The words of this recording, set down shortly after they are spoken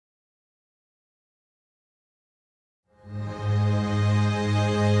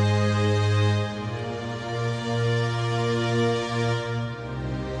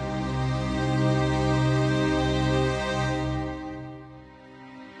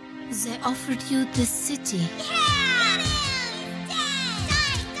They offered you this city.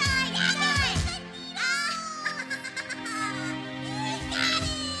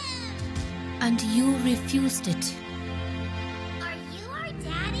 And you refused it. Are you our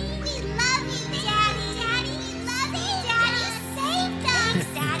daddy? We love you, Daddy. Daddy, we love you, Daddy. You saved us.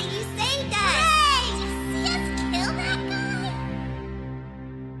 Daddy, you saved us. Hooray! Did you see us kill that guy?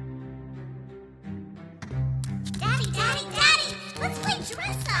 Daddy, let's play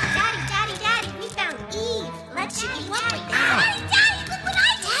dress up. Daddy, we found Eve. Let's shoot you up with that. Daddy, look what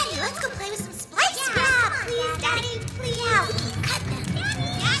I did. Daddy, let's go play with some spikes. Yeah, please, Daddy, please. Yeah, cut them.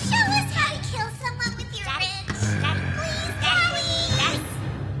 Daddy, show us how to kill someone with your wrist. Daddy, please, Daddy.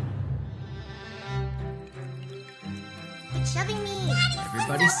 Quit shoving me.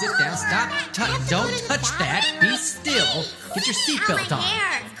 Everybody sit down. Stop. Don't touch that. Be still. Get your seatbelt on.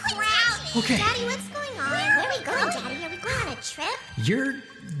 Okay. Daddy, what's going on? Where are we going, Daddy? Are we going on a trip? You're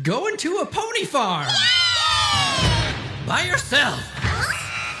going to a pony farm. Yay! By yourself.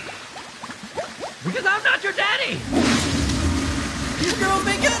 Because I'm not your daddy. You girls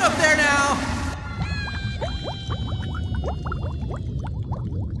be good up there now.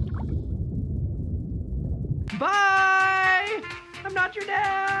 Bye. I'm not your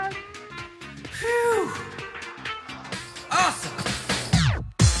dad. Phew. Awesome.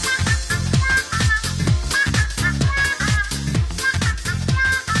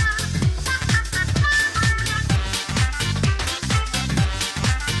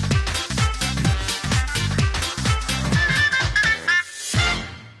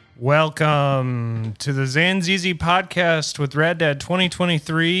 Welcome to the Zanzizi podcast with Rad Dad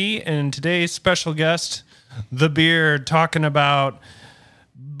 2023, and today's special guest, The Beard, talking about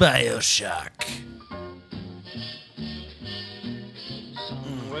Bioshock.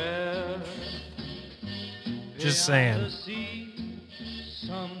 Just saying.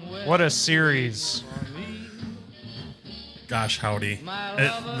 What a series. Gosh, howdy.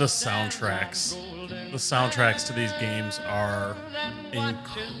 The soundtracks to these games are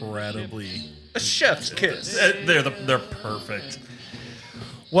incredibly... A chef's kiss. They're perfect.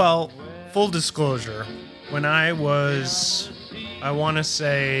 Well, full disclosure, when I want to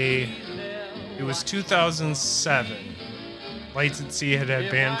say it was 2007, Lights at Sea had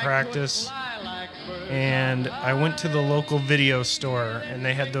band practice, and I went to the local video store, and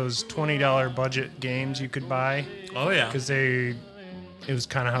they had those $20 budget games you could buy. Oh, yeah. Because it was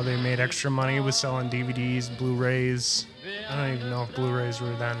kind of how they made extra money, was selling DVDs, Blu-rays. I don't even know if Blu-rays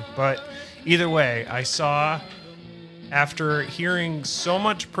were then. But either way, I saw, after hearing so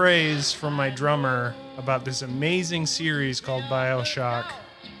much praise from my drummer about this amazing series called Bioshock,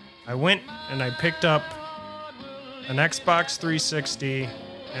 I went and I picked up an Xbox 360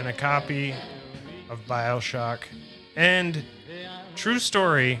 and a copy of Bioshock. And true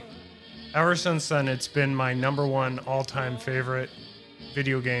story, ever since then, it's been my number one all-time favorite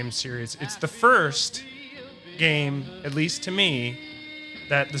video game series. It's the first game, at least to me,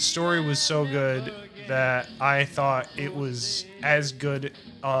 that the story was so good that I thought it was as good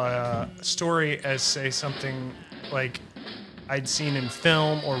a story as, say, something like I'd seen in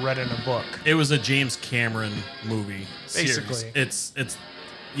film or read in a book. It was a James Cameron movie series. Basically. It's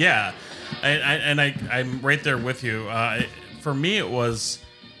yeah. I'm right there with you. For me, it was...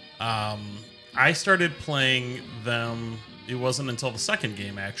 I started playing them. It wasn't until the second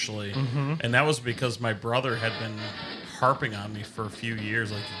game, actually, and that was because my brother had been harping on me for a few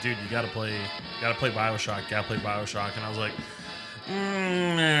years, like, "Dude, you gotta play Bioshock, and I was like,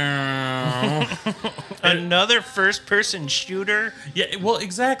 no. Another first-person shooter? Yeah, well,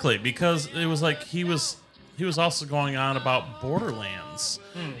 exactly, because it was like he was also going on about Borderlands,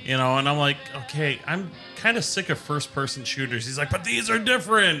 and I'm like, okay, I'm kind of sick of first-person shooters. He's like, but these are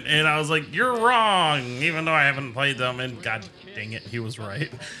different, and I was like, you're wrong, even though I haven't played them, and god dang it, he was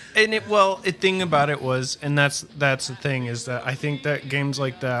right. And the thing about it was, and that's the thing, is that I think that games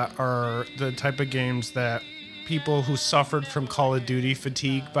like that are the type of games that people who suffered from Call of Duty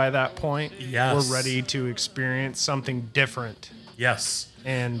fatigue by that point were ready to experience something different. Yes.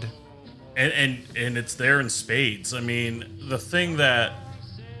 And it's there in spades. I mean, the thing that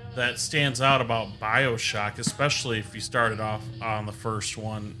stands out about Bioshock, especially if you started off on the first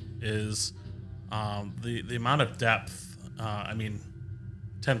one, is the amount of depth.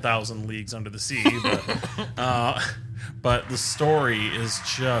 10,000 leagues under the sea, but the story is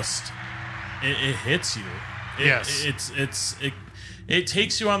just it hits you. It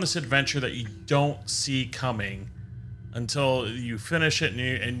takes you on this adventure that you don't see coming until you finish it,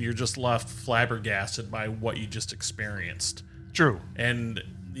 and you're just left flabbergasted by what you just experienced. True. And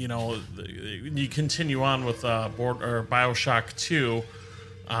you continue on with Bioshock 2.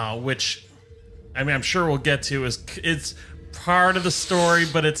 which, I mean, I'm sure we'll get to. It's part of the story,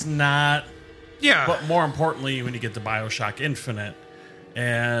 but it's not. Yeah. But more importantly, when you get to Bioshock Infinite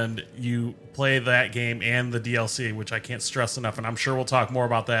and you play that game and the DLC, which I can't stress enough, and I'm sure we'll talk more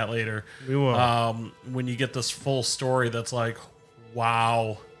about that later. We will. When you get this full story, that's like,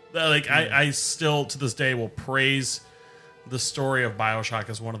 wow. Like, I still, to this day, will praise the story of Bioshock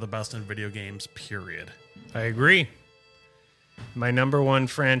as one of the best in video games, period. I agree. My number one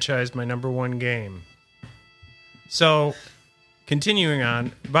franchise, my number one game. So, continuing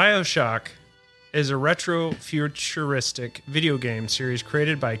on, Bioshock is a retro-futuristic video game series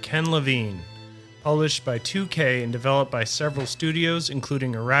created by Ken Levine, published by 2K and developed by several studios,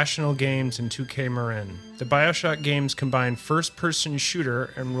 including Irrational Games and 2K Marin. The Bioshock games combine first-person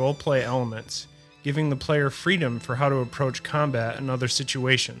shooter and role-play elements, giving the player freedom for how to approach combat and other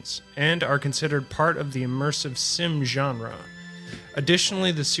situations, and are considered part of the immersive sim genre.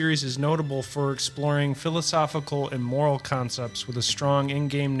 Additionally, the series is notable for exploring philosophical and moral concepts with a strong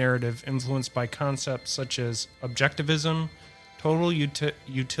in-game narrative influenced by concepts such as objectivism, total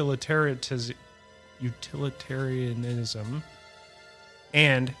utilitarianism,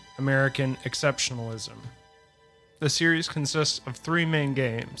 and American exceptionalism. The series consists of 3 main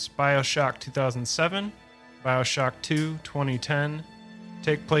games: Bioshock 2007, Bioshock 2 2010,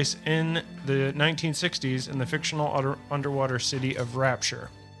 take place in the 1960s in the fictional underwater city of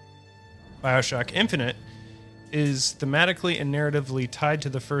Rapture. Bioshock Infinite is thematically and narratively tied to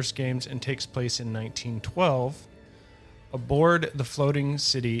the first games and takes place in 1912 aboard the floating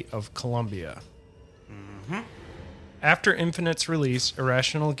city of Columbia. After Infinite's release,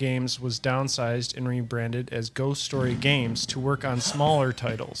 Irrational Games was downsized and rebranded as Ghost Story Games to work on smaller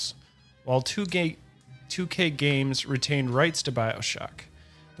titles, while 2K Games retained rights to Bioshock.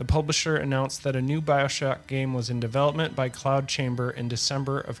 The publisher announced that a new Bioshock game was in development by Cloud Chamber in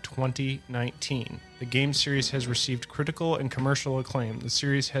December of 2019. The game series has received critical and commercial acclaim. The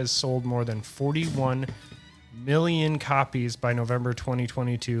series has sold more than 41 million copies by November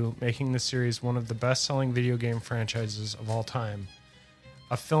 2022, making the series one of the best-selling video game franchises of all time.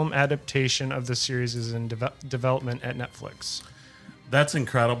 A film adaptation of the series is in development at Netflix. That's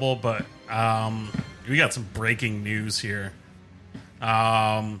incredible, but we got some breaking news here.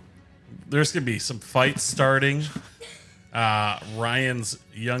 There's going to be some fights starting. Ryan's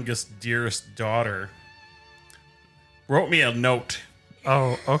youngest, dearest daughter wrote me a note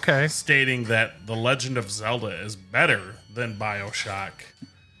Oh, okay. stating that The Legend of Zelda is better than Bioshock.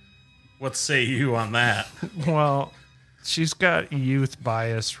 What say you on that? Well, she's got youth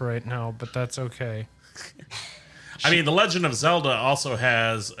bias right now, but that's okay. I mean, The Legend of Zelda also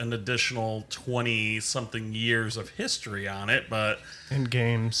has an additional 20-something years of history on it, but... In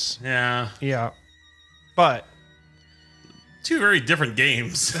games. Yeah. Yeah. But... 2 very different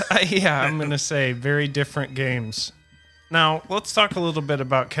games. Yeah, I'm going to say very different games. Now, let's talk a little bit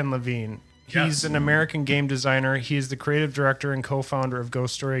about Ken Levine. He's Yes. an American game designer. He is the creative director and co-founder of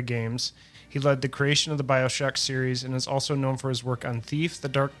Ghost Story Games. He led the creation of the Bioshock series and is also known for his work on Thief, The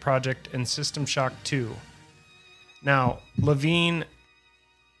Dark Project, and System Shock 2. Now, Levine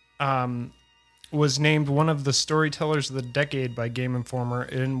was named one of the Storytellers of the Decade by Game Informer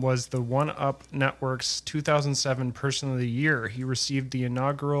and was the One Up Network's 2007 Person of the Year. He received the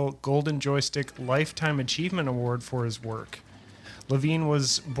inaugural Golden Joystick Lifetime Achievement Award for his work. Levine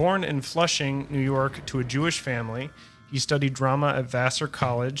was born in Flushing, New York, to a Jewish family. He studied drama at Vassar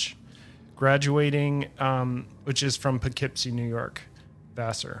College, graduating, which is from Poughkeepsie, New York,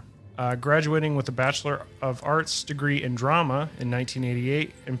 Vassar. Graduating with a Bachelor of Arts degree in drama in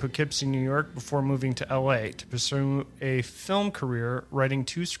 1988 in Poughkeepsie, New York, before moving to LA to pursue a film career, writing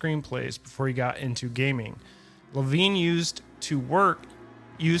 2 screenplays before he got into gaming. Levine used to work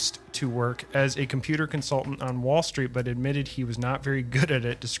as a computer consultant on Wall Street, but admitted he was not very good at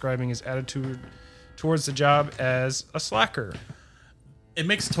it, describing his attitude towards the job as a slacker. It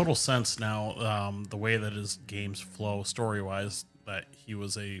makes total sense now, the way that his games flow story-wise, that he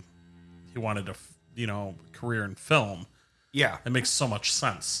wanted a career in film. Yeah. It makes so much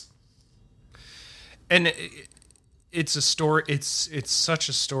sense. And it's a story. It's such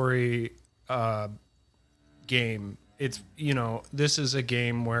a story game. It's, this is a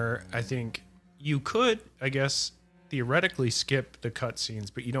game where I think you could, I guess, theoretically skip the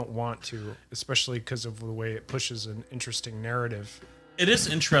cutscenes, but you don't want to, especially because of the way it pushes an interesting narrative. It is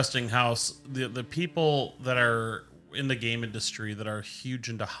interesting how the people that are in the game industry that are huge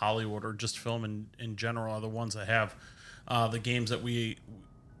into Hollywood or just film in general are the ones that have the games that we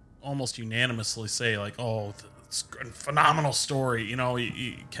almost unanimously say, like, oh, it's a phenomenal story.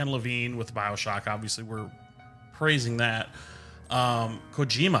 Ken Levine with Bioshock, obviously we're praising that.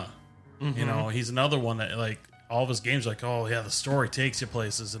 Kojima. You know, he's another one that like all of his games like, oh yeah, the story takes you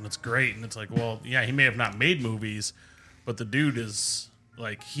places and it's great. And it's like, well, yeah, he may have not made movies, but the dude is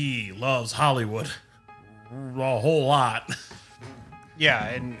like, he loves Hollywood a whole lot. Yeah,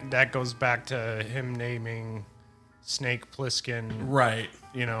 and that goes back to him naming Snake Plissken, Right.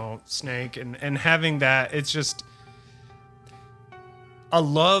 you know, Snake, and having that, it's just a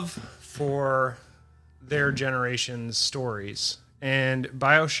love for their generation's stories. And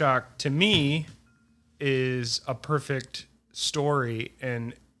Bioshock, to me, is a perfect story.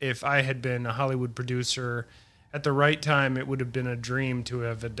 And if I had been a Hollywood producer at the right time, it would have been a dream to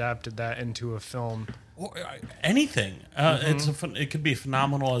have adapted that into a film. Or anything. It could be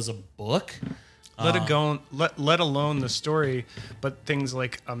phenomenal as a book. Let alone the story, but things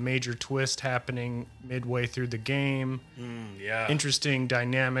like a major twist happening midway through the game. Yeah. Interesting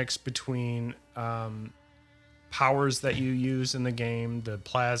dynamics between powers that you use in the game, the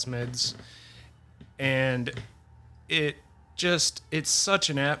plasmids, and it's such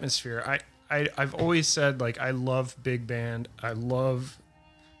an atmosphere. I've always said, like, I love big band. I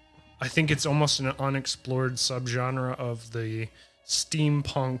think it's almost an unexplored subgenre of the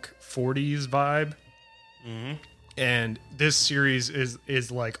steampunk 40s vibe. And this series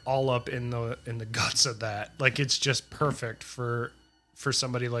is like all up in the guts of that. Like, it's just perfect for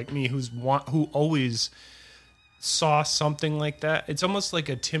somebody like me who always saw something like that. It's almost like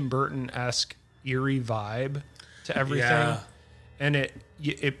a Tim Burton-esque eerie vibe to everything. Yeah. And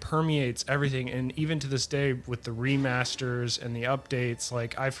it permeates everything. And even to this day, with the remasters and the updates,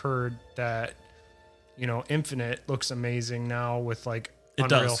 like, I've heard that, you know, Infinite looks amazing now with like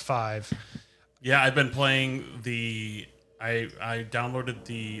Unreal 5. Yeah, I've been playing I downloaded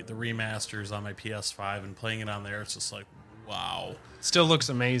the remasters on my PS5 and playing it on there. It's just like, wow. Still looks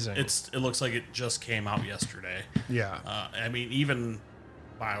amazing. It looks like it just came out yesterday. Yeah. I mean, even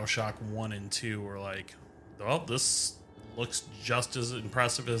Bioshock 1 and 2 were like, well, this looks just as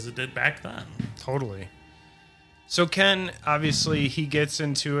impressive as it did back then. Totally. So Ken, obviously, he gets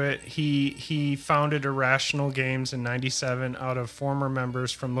into it. He founded Irrational Games in '97 out of former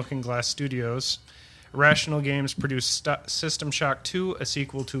members from Looking Glass Studios. Irrational Games produced System Shock 2, a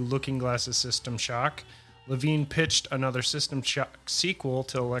sequel to Looking Glass's System Shock. Levine pitched another System Shock sequel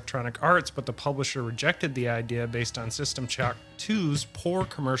to Electronic Arts, but the publisher rejected the idea based on System Shock 2's poor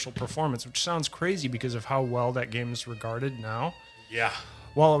commercial performance, which sounds crazy because of how well that game is regarded now. Yeah.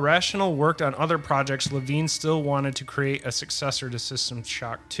 While Irrational worked on other projects, Levine still wanted to create a successor to System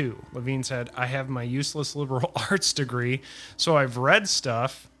Shock 2. Levine said, I have my useless liberal arts degree, so I've read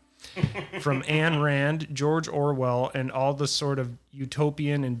stuff from Ayn Rand, George Orwell, and all the sort of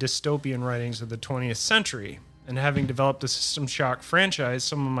utopian and dystopian writings of the 20th century. And having developed the System Shock franchise,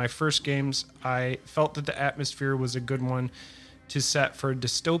 some of my first games, I felt that the atmosphere was a good one to set for a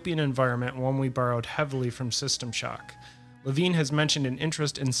dystopian environment, one we borrowed heavily from System Shock. Levine has mentioned an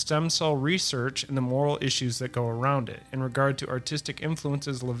interest in stem cell research and the moral issues that go around it. In regard to artistic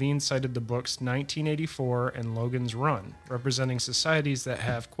influences, Levine cited the books 1984 and Logan's Run, representing societies that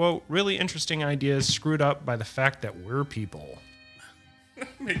have, quote, really interesting ideas screwed up by the fact that we're people.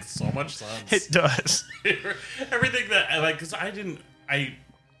 Makes so much sense. It does. Everything that I like, because I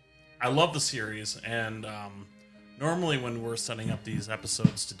love the series, and normally when we're setting up these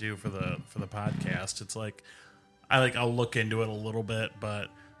episodes to do for the podcast, it's like I'll look into it a little bit, but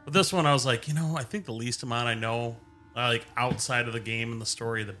with this one I was like, I think the least amount I know, like outside of the game and the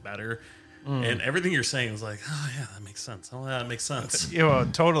story, the better. And everything you're saying is like, oh yeah, that makes sense. Oh yeah, that makes sense.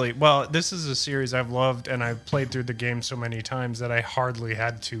 Totally. Well, this is a series I've loved, and I've played through the game so many times that I hardly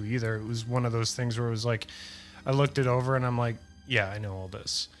had to either. It was one of those things where it was like, I looked it over and I'm like, yeah, I know all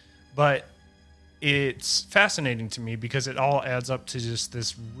this. But it's fascinating to me because it all adds up to just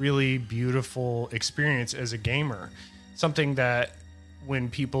this really beautiful experience as a gamer. Something that when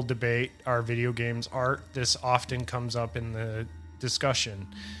people debate our video games art, this often comes up in the discussion.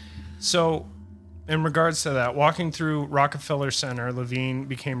 So in regards to that, walking through Rockefeller Center, Levine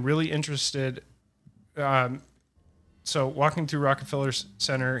became really interested. Walking through Rockefeller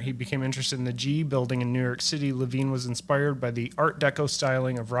Center, he became interested in the G building in New York City. Levine was inspired by the Art Deco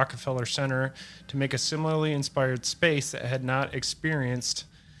styling of Rockefeller Center to make a similarly inspired space that had not experienced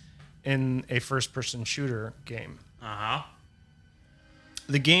in a first-person shooter game. Uh-huh.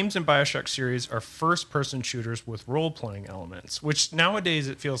 The games in Bioshock series are first-person shooters with role-playing elements, which nowadays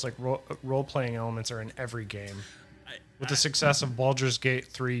it feels like role-playing elements are in every game. With the success of Baldur's Gate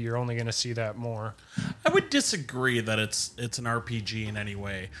 3, you're only going to see that more. I would disagree that it's an RPG in any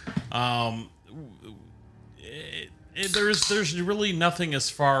way. There's really nothing as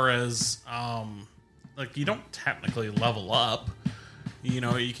far as like you don't technically level up. You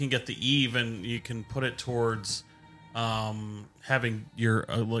know, you can get the Eve and you can put it towards having your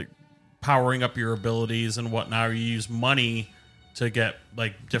like powering up your abilities and whatnot. Or you use money to get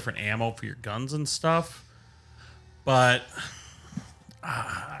like different ammo for your guns and stuff. But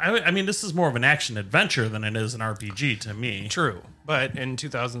I mean, this is more of an action adventure than it is an RPG to me. True. But in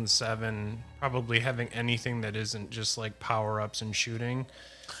 2007, probably having anything that isn't just like power ups and shooting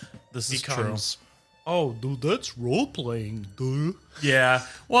This is becomes, oh, dude, that's role playing, dude. Yeah.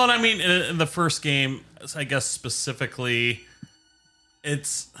 Well, and I mean, in the first game, I guess specifically,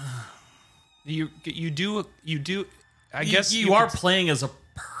 it's You do. I guess you are playing as a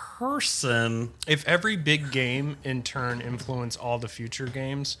person. If every big game in turn influence all the future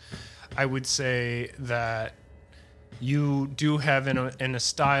games, I would say that you do have in a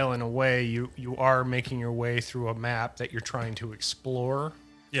style, in a way, you are making your way through a map that you're trying to explore.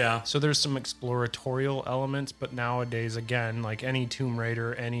 Yeah. So there's some exploratorial elements, but nowadays, again, like any Tomb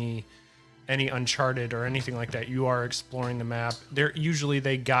Raider, any Uncharted or anything like that, you are exploring the map.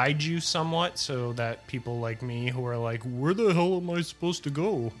 They guide you somewhat so that people like me who are like, where the hell am I supposed to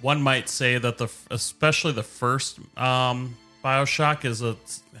go? One might say that especially the first Bioshock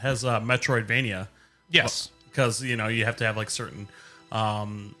has a Metroidvania. Yes. Because, you know, you have to have like certain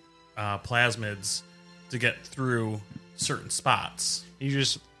plasmids to get through certain spots. You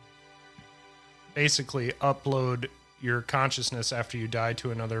just basically upload your consciousness after you die to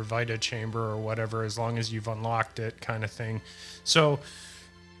another Vita chamber or whatever, as long as you've unlocked it, kind of thing. So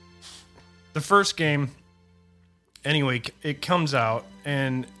the first game, anyway, it comes out,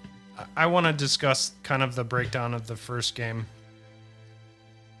 and I want to discuss kind of the breakdown of the first game.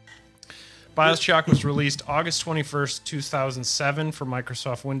 Bioshock was released August 21st, 2007 for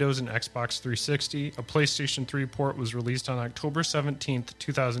Microsoft Windows and Xbox 360. A PlayStation 3 port was released on October 17th,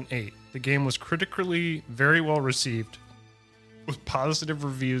 2008. The game was critically very well received, with positive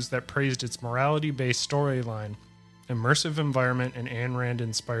reviews that praised its morality-based storyline, immersive environment, and Ayn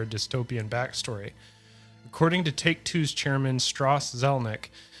Rand-inspired dystopian backstory. According to Take-Two's chairman Strauss Zelnick,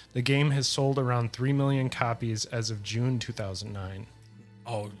 the game has sold around 3 million copies as of June 2009.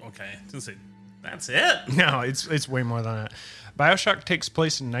 Oh, okay. I was gonna say, that's it? No, it's way more than that. Bioshock takes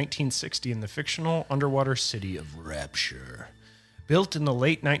place in 1960 in the fictional underwater city of Rapture, built in the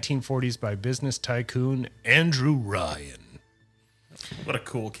late 1940s by business tycoon Andrew Ryan. What a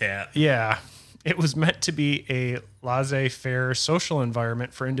cool cat. Yeah. It was meant to be a laissez-faire social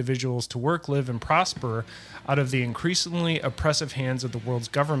environment for individuals to work, live, and prosper out of the increasingly oppressive hands of the world's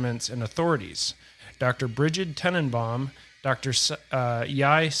governments and authorities. Dr. Brigid Tenenbaum, Dr.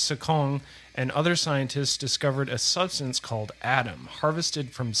 Yai Sekong, and other scientists discovered a substance called Atom,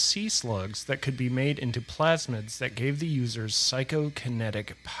 harvested from sea slugs that could be made into plasmids that gave the users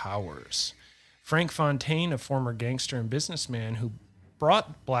psychokinetic powers. Frank Fontaine, a former gangster and businessman who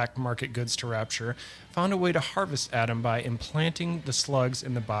brought black market goods to Rapture, found a way to harvest Atom by implanting the slugs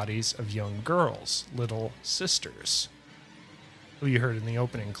in the bodies of young girls, little sisters, who you heard in the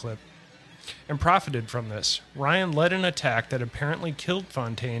opening clip, and profited from this. Ryan led an attack that apparently killed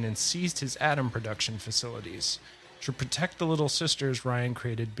Fontaine and seized his Atom production facilities. To protect the little sisters, Ryan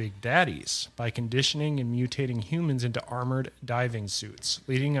created Big Daddies by conditioning and mutating humans into armored diving suits.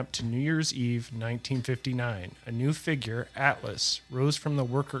 Leading up to New Year's Eve 1959, a new figure, Atlas, rose from the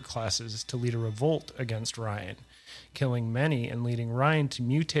worker classes to lead a revolt against Ryan, killing many and leading Ryan to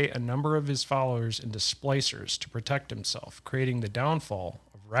mutate a number of his followers into splicers to protect himself, creating the downfall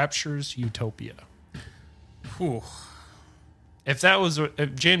of Rapture's utopia. Whew. If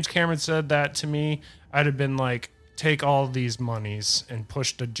James Cameron said that to me, I'd have been like, take all these monies and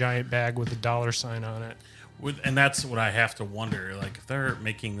pushed a giant bag with a $sign on it. And that's what I have to wonder. Like, if they're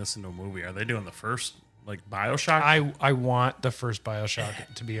making this into a movie, are they doing the first, like, Bioshock? I want the first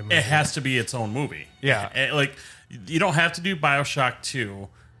Bioshock to be a movie. It has to be its own movie. Yeah. Like, you don't have to do Bioshock 2,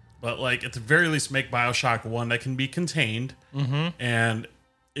 but, like, at the very least, make Bioshock 1 that can be contained, and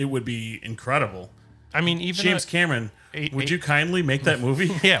it would be incredible. I mean, even James Cameron, would you kindly make that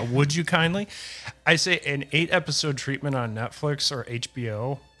movie? Yeah, would you kindly? I say an 8-episode treatment on Netflix or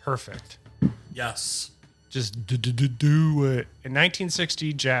HBO, perfect. Yes. Just do it. In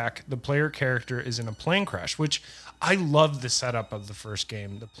 1960, Jack, the player character, is in a plane crash, which I love the setup of the first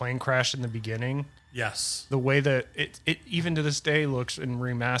game. The plane crash in the beginning. Yes. The way that it even to this day looks in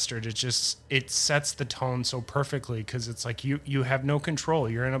remastered, it sets the tone so perfectly, because it's like you have no control.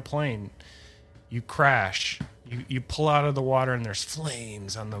 You're in a plane. You crash. You pull out of the water and there's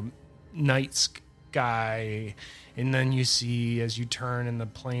flames on the night sky. And then you see, as you turn and the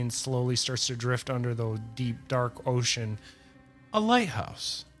plane slowly starts to drift under the deep, dark ocean, a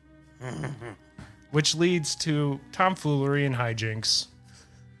lighthouse. which leads to tomfoolery and hijinks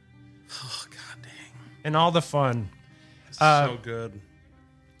Oh god dang. and all the fun. So good.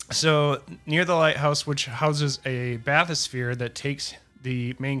 So, near the lighthouse, which houses a bathysphere that takes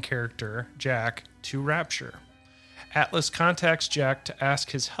the main character, Jack, to Rapture. Atlas contacts Jack to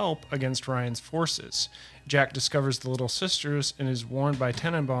ask his help against Ryan's forces. Jack discovers the Little Sisters and is warned by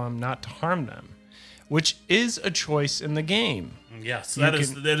Tenenbaum not to harm them, which is a choice in the game. Yes, that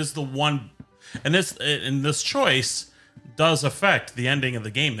is the one, and this choice does affect the ending of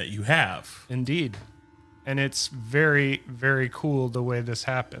the game that you have. Indeed. And it's very, very cool the way this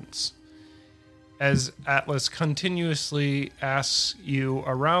happens. As Atlas continuously asks you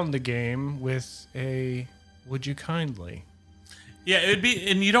around the game with a "would you kindly?" Yeah, it would be,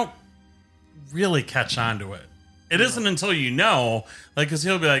 and you don't really catch on to it. It isn't until you know, like, because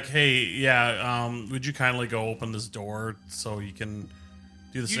he'll be like, "Hey, yeah, would you kindly go open this door so you can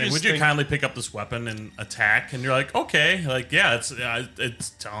do the You same? just Would you think- kindly pick up this weapon and attack?" And you're like, "Okay, like, yeah, it's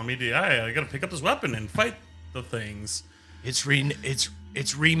telling me to, yeah, I got to pick up this weapon and fight the things." It's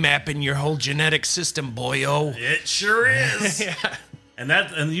remapping your whole genetic system, boyo. It sure is.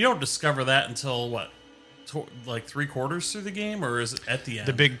 And you don't discover that until what, like 3/4 through the game, or is it at the end?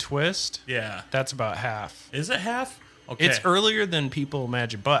 The big twist, yeah. that's about half. Is it half? Okay. It's earlier than people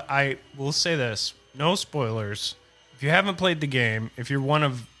imagine, but I will say this, no spoilers. If you haven't played the game, if you're one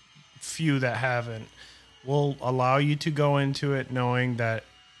of few that haven't, we'll allow you to go into it knowing that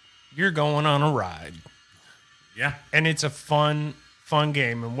you're going on a ride. Yeah. And it's a fun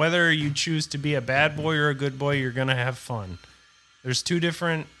game. And whether you choose to be a bad boy or a good boy, you're going to have fun. There's 2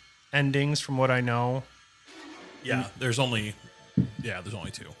 different endings from what I know. Yeah. There's only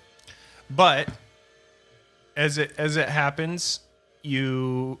 2. But as it happens,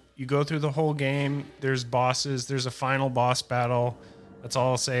 you go through the whole game. There's bosses. There's a final boss battle. That's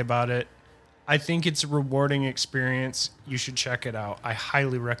all I'll say about it. I think it's a rewarding experience. You should check it out. I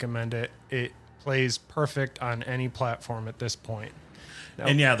highly recommend it. It plays perfect on any platform at this point. Now,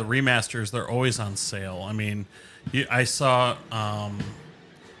 And yeah, the remasters, they're always on sale. I mean, I saw,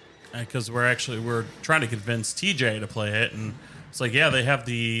 because we're trying to convince TJ to play it, and it's like, yeah, they have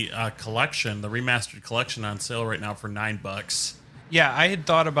the collection, the remastered collection on sale right now for $9. yeah, I had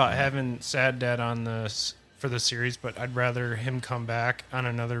thought about having Sad Dad on this for the series, but I'd rather him come back on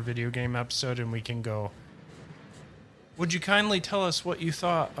another video game episode and we can go, would you kindly tell us what you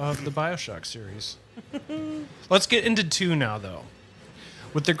thought of the Bioshock series? Let's get into 2 now, though.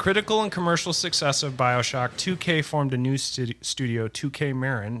 With the critical and commercial success of Bioshock, 2K formed a new studio, 2K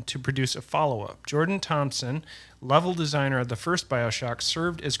Marin, to produce a follow-up. Jordan Thompson, level designer of the first Bioshock,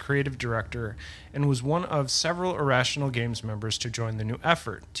 served as creative director and was one of several Irrational Games members to join the new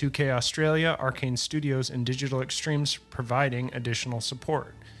effort. 2K Australia, Arcane Studios, and Digital Extremes providing additional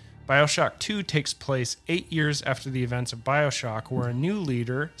support. Bioshock 2 takes place 8 years after the events of Bioshock, where a new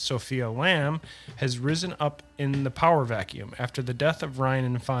leader, Sophia Lamb, has risen up in the power vacuum after the death of Ryan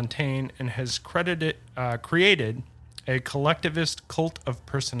and Fontaine and has created a collectivist cult of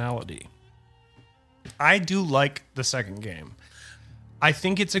personality. I do like the second game. I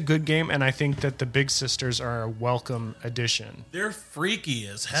think it's a good game, and I think that the Big Sisters are a welcome addition. They're freaky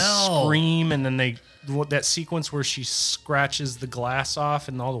as hell. Scream, and then that sequence where she scratches the glass off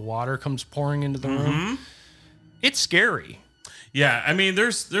and all the water comes pouring into the room. It's scary. Yeah, I mean,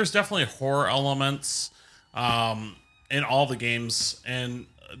 there's definitely horror elements in all the games, and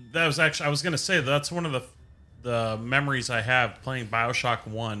that was actually, I was gonna say that's one of the memories I have playing Bioshock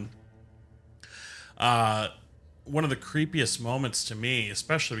 1. One of the creepiest moments to me,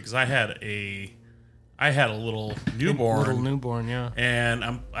 especially because I had a little newborn. Yeah.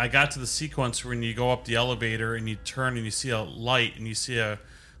 And I got to the sequence when you go up the elevator and you turn and you see a light and you see a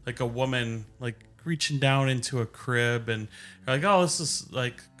woman like reaching down into a crib, and you're like, oh, this is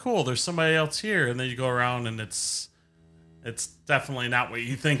like cool. There's somebody else here, and then you go around and it's definitely not what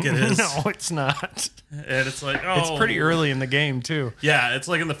you think it is. No, it's not. And it's like, oh, It's pretty early in the game too. Yeah, it's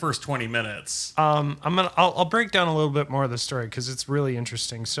like in the first 20 minutes. I'll break down a little bit more of the story because it's really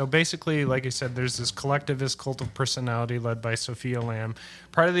interesting. So basically, like I said, there's this collectivist cult of personality led by Sophia Lamb.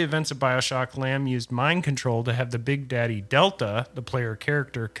 Prior to the events of Bioshock, Lamb used mind control to have the Big Daddy Delta, the player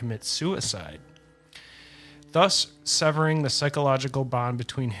character, commit suicide, thus severing the psychological bond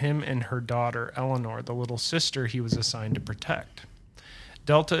between him and her daughter, Eleanor, the little sister he was assigned to protect.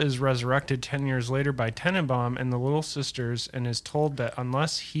 Delta is resurrected 10 years later by Tenenbaum and the Little Sisters and is told that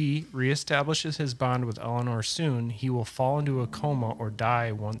unless he reestablishes his bond with Eleanor soon, he will fall into a coma or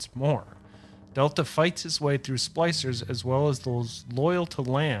die once more. Delta fights his way through splicers as well as those loyal to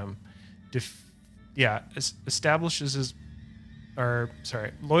Lamb, establishes his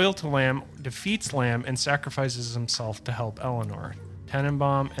loyal to Lamb, defeats Lamb and sacrifices himself to help Eleanor.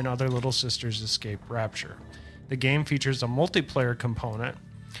 Tenenbaum and other little sisters escape Rapture. The game features a multiplayer component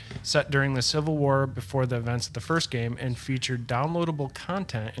set during the Civil War before the events of the first game and featured downloadable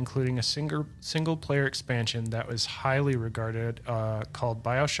content, including a single-player expansion that was highly regarded called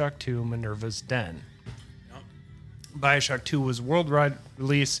Bioshock 2 Minerva's Den. Bioshock 2 was worldwide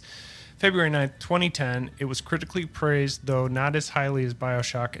release February 9th, 2010. It was critically praised, though not as highly as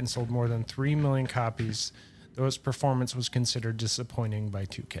Bioshock, and sold more than 3 million copies, though its performance was considered disappointing by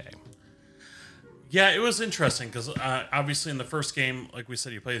 2K. Yeah, it was interesting because obviously in the first game, like we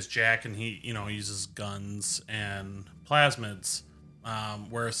said, you play as Jack and he, uses guns and plasmids.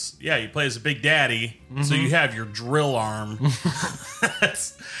 Whereas, you play as a Big Daddy, so you have your drill arm.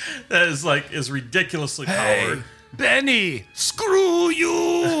 that is ridiculously powered. Benny, screw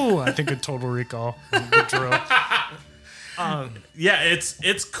you! I think a Total Recall. The drill.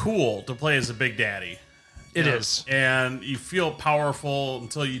 It's cool to play as a Big Daddy. It is, and you feel powerful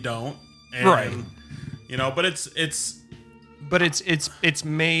until you don't. And, right. But it's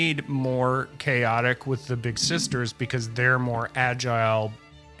made more chaotic with the big sisters because they're more agile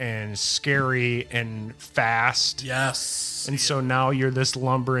and scary and fast. Yes. And so now you're this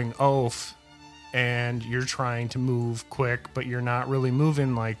lumbering oaf and you're trying to move quick, but you're not really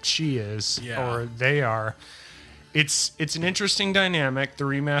moving like she is or they are. It's an interesting dynamic. The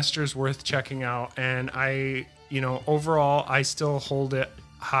remaster is worth checking out. And overall, I still hold it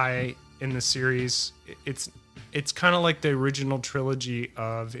high in the series. It's kind of like the original trilogy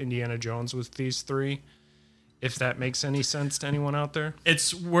of Indiana Jones with these three, if that makes any sense to anyone out there.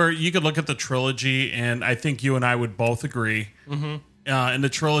 It's where you could look at the trilogy, and I think you and I would both agree. Mm-hmm. In the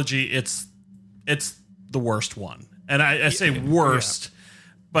trilogy, it's the worst one. And I say worst,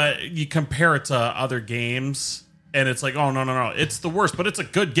 but you compare it to other games, and it's like, oh, no. It's the worst, but it's a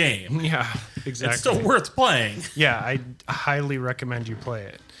good game. Yeah, exactly. It's still worth playing. Yeah, I highly recommend you play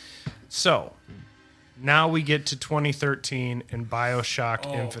it. So, now we get to 2013 and Bioshock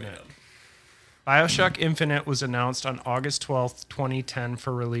Infinite. Man. Bioshock Infinite was announced on August 12th, 2010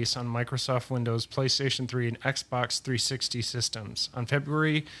 for release on Microsoft Windows, PlayStation 3, and Xbox 360 systems. On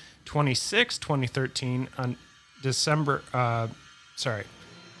February 26, 2013, it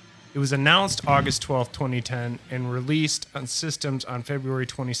was announced August 12th, 2010, and released on systems on February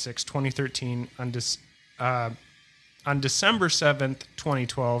 26, 2013. On December 7th,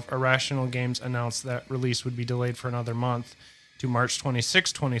 2012, Irrational Games announced that release would be delayed for another month to March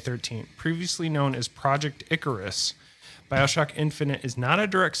 26, 2013. Previously known as Project Icarus, Bioshock Infinite is not a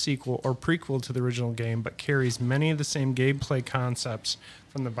direct sequel or prequel to the original game, but carries many of the same gameplay concepts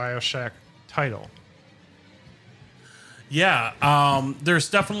from the Bioshock title. Yeah, there's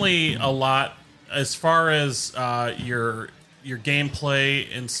definitely a lot as far as your gameplay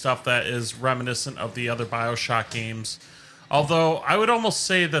and stuff that is reminiscent of the other Bioshock games. Although I would almost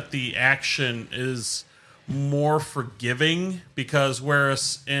say that the action is more forgiving because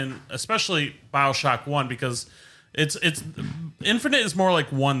whereas in especially Bioshock 1, because it's Infinite is more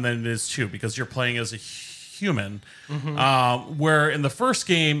like 1 than it is 2 because you're playing as a human. Mm-hmm. Where in the first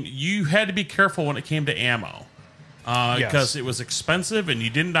game you had to be careful when it came to ammo because it was expensive and you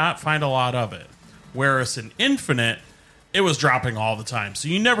did not find a lot of it. Whereas in Infinite, it was dropping all the time, so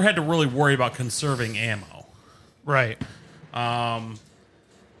you never had to really worry about conserving ammo. Right.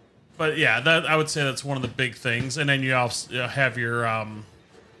 But yeah, that I would say that's one of the big things. And then you also have your I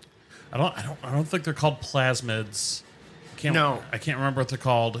don't think they're called plasmids. I can't remember what they're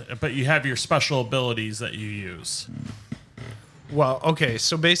called, but you have your special abilities that you use. Well, okay,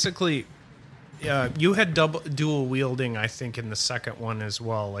 so basically you had dual wielding, I think, in the second one as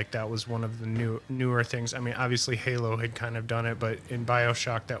well. Like that was one of the newer things. I mean, obviously Halo had kind of done it, but in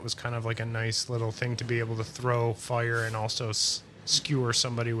Bioshock, that was kind of like a nice little thing to be able to throw fire and also skewer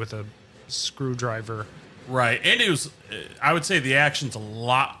somebody with a screwdriver. Right, and it was. I would say the action's a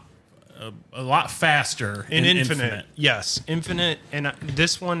lot faster in Infinite. Yes, Infinite, and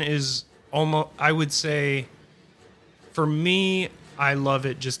this one is almost. I would say, for me, I love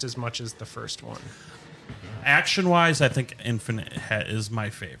it just as much as the first one. Action-wise, I think Infinite is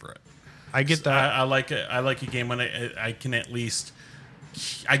my favorite. I get that. I like it. I like a game when I can at least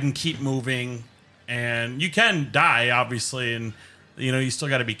I can keep moving, and you can die obviously, and you still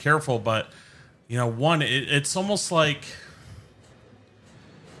got to be careful. But it's almost like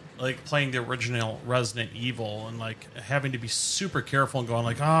playing the original Resident Evil and like having to be super careful and going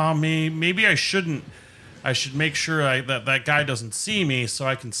like, oh, maybe I shouldn't I should make sure that guy doesn't see me so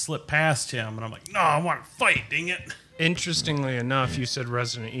I can slip past him. And I'm like, no, I want to fight, dang it. Interestingly enough, you said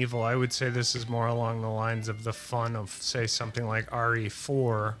Resident Evil. I would say this is more along the lines of the fun of, say, something like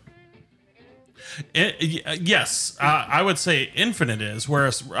RE4. Yes, I would say Infinite is,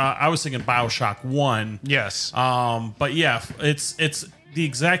 whereas I was thinking Bioshock 1. Yes. But yeah, it's the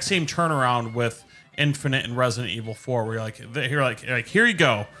exact same turnaround with Infinite and Resident Evil 4, where you're like, here you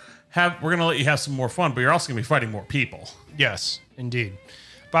go. We're gonna let you have some more fun, but you're also gonna be fighting more people. Yes, indeed.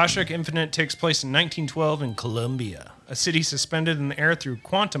 Bioshock Infinite takes place in 1912 in Colombia, a city suspended in the air through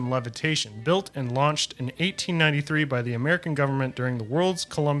quantum levitation, built and launched in 1893 by the American government during the World's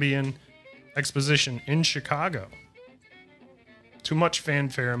Columbian Exposition in Chicago. Too much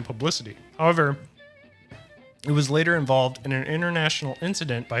fanfare and publicity. However, it was later involved in an international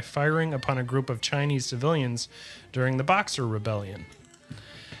incident by firing upon a group of Chinese civilians during the Boxer Rebellion.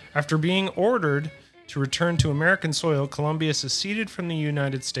 After being ordered to return to American soil, Colombia seceded from the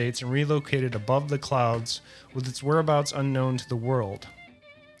United States and relocated above the clouds, with its whereabouts unknown to the world.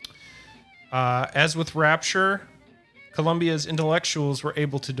 As with Rapture, Colombia's intellectuals were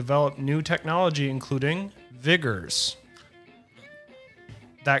able to develop new technology, including vigors,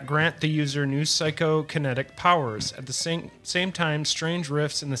 that grant the user new psychokinetic powers. At the same time, strange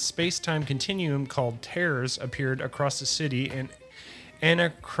rifts in the space-time continuum called tears appeared across the city, and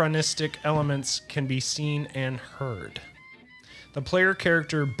anachronistic elements can be seen and heard. The player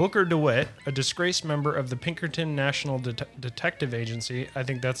character Booker DeWitt, a disgraced member of the Pinkerton National Detective Agency, I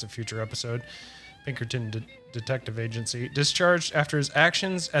think that's a future episode, Pinkerton Detective Agency, discharged after his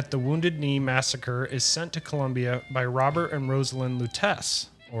actions at the Wounded Knee Massacre, is sent to Colombia by Robert and Rosalind Lutece,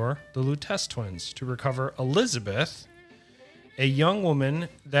 or the Lutece twins, to recover Elizabeth, a young woman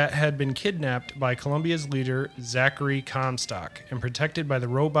that had been kidnapped by Colombia's leader, Zachary Comstock, and protected by the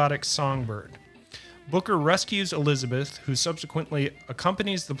robotic Songbird. Booker rescues Elizabeth, who subsequently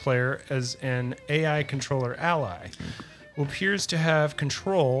accompanies the player as an AI controller ally, who appears to have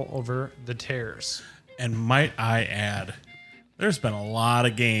control over the tears. And might I add, there's been a lot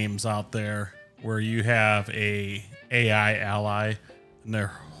of games out there where you have a AI ally, and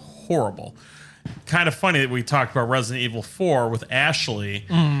they're horrible. Kind of funny that we talked about Resident Evil 4 with Ashley.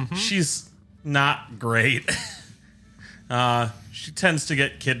 Mm-hmm. She's not great. She tends to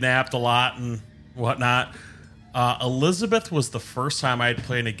get kidnapped a lot and whatnot. Elizabeth was the first time I'd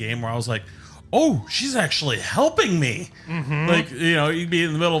played a game where I was like, oh, she's actually helping me. Mm-hmm. Like, you'd be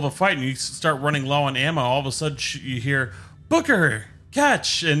in the middle of a fight and you start running low on ammo. All of a sudden you hear, Booker,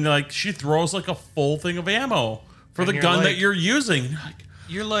 catch. And like she throws like a full thing of ammo for the gun that you're using.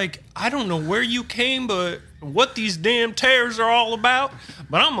 You're like, I don't know where you came, but what these damn tears are all about,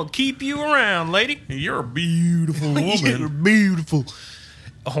 but I'm going to keep you around, lady. You're a beautiful woman. You're beautiful.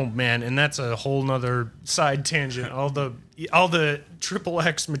 Oh, man, and that's a whole nother side tangent. All the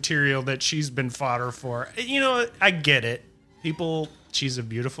XXX material that she's been fodder for. I get it. She's a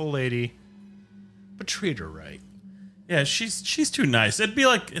beautiful lady, but treat her right. Yeah, she's too nice.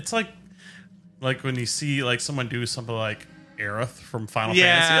 It's like when you see like someone do something like Aerith from Final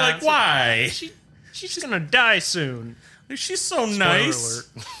Fantasy. You're like, why? She's gonna die soon. She's so nice.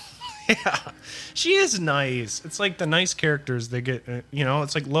 Yeah, she is nice. It's like the nice characters they get.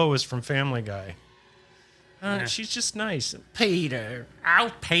 It's like Lois from Family Guy. She's just nice. Peter.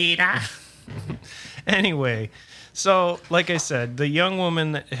 Oh, Peter. Anyway, so like I said, the young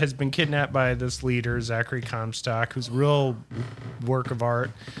woman that has been kidnapped by this leader, Zachary Comstock, who's a real work of art.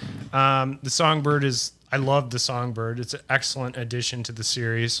 The Songbird is. I love the Songbird. It's an excellent addition to the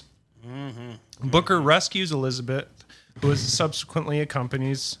series. Mm-hmm. Booker rescues Elizabeth, who is subsequently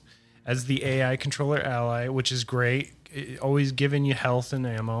accompanies as the AI controller ally, which is great. Always giving you health and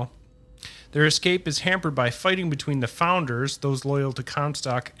ammo. Their escape is hampered by fighting between the founders, those loyal to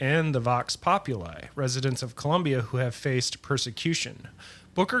Comstock, and the Vox Populi, residents of Colombia who have faced persecution.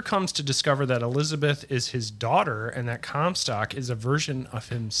 Booker comes to discover that Elizabeth is his daughter and that Comstock is a version of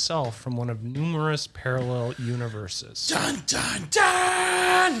himself from one of numerous parallel universes. Dun, dun,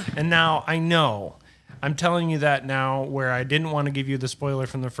 dun! And now, I know, I'm telling you that now where I didn't want to give you the spoiler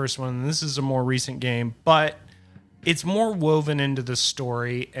from the first one, and this is a more recent game, but it's more woven into the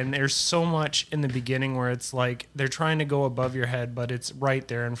story, and there's so much in the beginning where it's like they're trying to go above your head, but it's right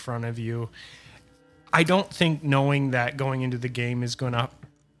there in front of you. I don't think knowing that going into the game is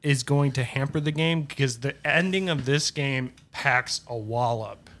going to hamper the game, because the ending of this game packs a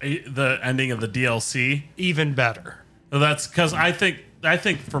wallop. The ending of the DLC, even better. That's because I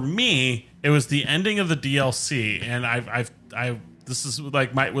think for me it was the ending of the DLC, and this is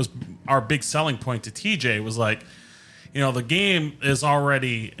like was our big selling point to TJ was like, the game is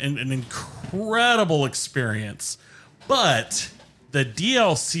already an incredible experience, but the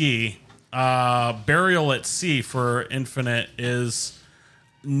DLC, Burial at Sea for Infinite, is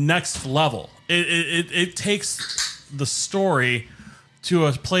next level. It takes the story to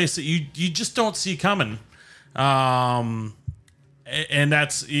a place that you just don't see coming. And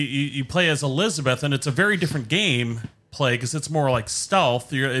that's you play as Elizabeth, and it's a very different game play because it's more like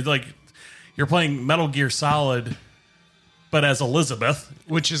stealth. You're playing Metal Gear Solid, but as Elizabeth,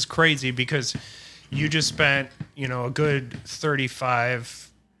 which is crazy because you just spent a good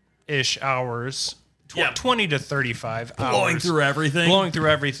 35-ish hours, 20 to 35 hours blowing through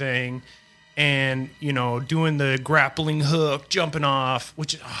everything. And doing the grappling hook, jumping off,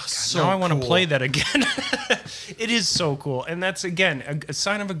 which now I want to play that again. It is so cool, and that's again a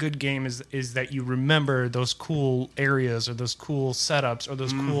sign of a good game is that you remember those cool areas or those cool setups or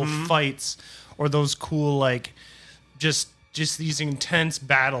those cool fights or those cool just these intense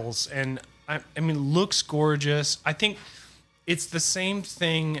battles. And I mean, looks gorgeous. I think it's the same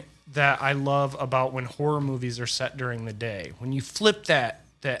thing that I love about when horror movies are set during the day. When you flip the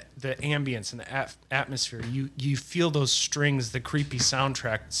ambience and the atmosphere, you feel those strings, the creepy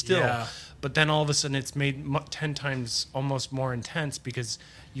soundtrack still, but then all of a sudden it's made 10 times almost more intense because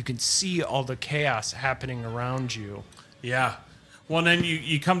you can see all the chaos happening around you. Yeah. Well, then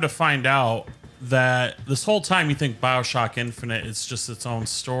you come to find out that this whole time you think Bioshock Infinite is just its own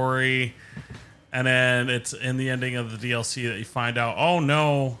story, and then it's in the ending of the DLC that you find out, oh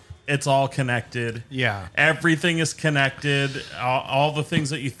no, it's all connected. Yeah. Everything is connected. All the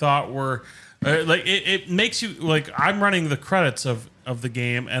things that you thought were... it makes you... I'm running the credits of the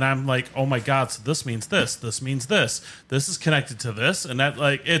game, and I'm like, oh my God, so this means this. This means this. This is connected to this. And that,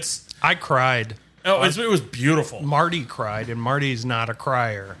 it's... I cried. Oh, it was beautiful. Marty cried, and Marty's not a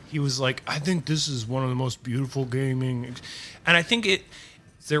crier. He was like, I think this is one of the most beautiful gaming... And I think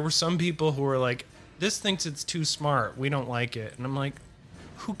there were some people who were like, this thinks it's too smart. We don't like it. And I'm like...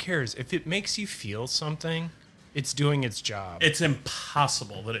 Who cares? If it makes you feel something, it's doing its job. It's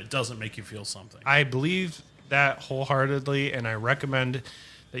impossible that it doesn't make you feel something. I believe that wholeheartedly, and I recommend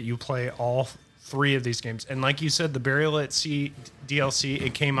that you play all 3 of these games. And like you said, the Burial at Sea DLC,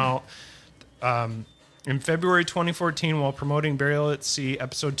 it came out in February 2014 while promoting Burial at Sea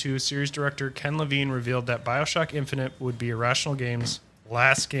Episode 2. Series director Ken Levine revealed that Bioshock Infinite would be Irrational Games'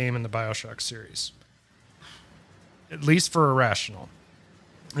 last game in the Bioshock series. At least for Irrational.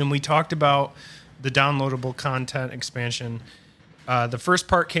 And we talked about the downloadable content expansion. The first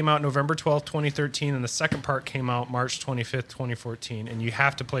part came out November 12th, 2013, and the second part came out March 25th, 2014. And you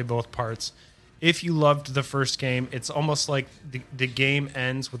have to play both parts. If you loved the first game, it's almost like the game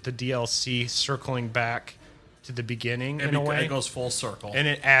ends with the DLC circling back to the beginning in a way. It goes full circle. And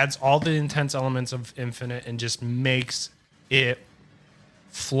it adds all the intense elements of Infinite and just makes it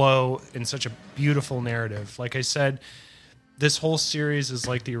flow in such a beautiful narrative. Like I said, this whole series is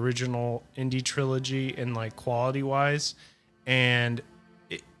like the original indie trilogy in quality wise, and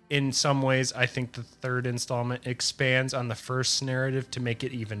in some ways I think the third installment expands on the first narrative to make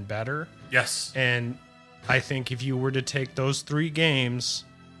it even better. Yes. And I think if you were to take those 3 games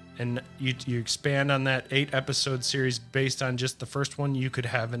and you expand on that 8-episode series based on just the first one, you could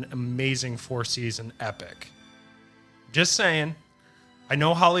have an amazing 4-season epic. Just saying. I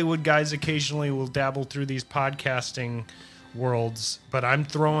know Hollywood guys occasionally will dabble through these podcasting worlds, but I'm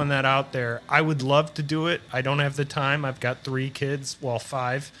throwing that out there. I would love to do it. I don't have the time. I've got 3 kids,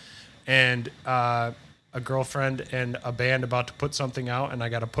 5, and a girlfriend and a band about to put something out, and I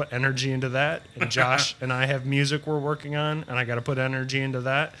got to put energy into that. And Josh and I have music we're working on, and I got to put energy into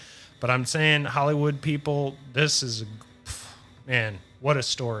that. But I'm saying, Hollywood people, this is man, what a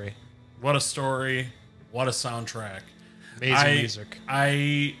story. What a story. What a soundtrack. Amazing music.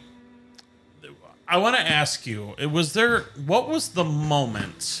 I want to ask you, what was the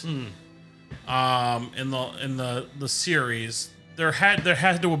moment in the series? There had to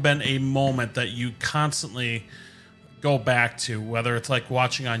have been a moment that you constantly go back to, whether it's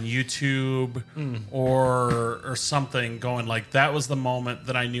watching on YouTube or something, going that was the moment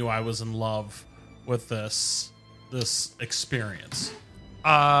that I knew I was in love with this experience.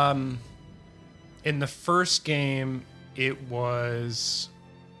 In the first game, it was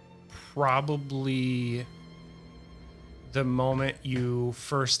probably the moment you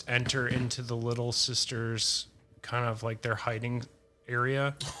first enter into the little sisters' kind of their hiding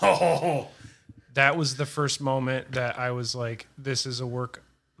area. Oh, that was the first moment that I was like, this is a work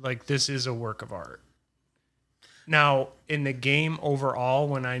of art. Now, in the game overall,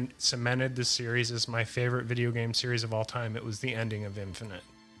 when I cemented the series as my favorite video game series of all time, it was the ending of Infinite.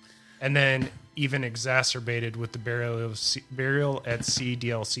 And then even exacerbated with the Burial at Sea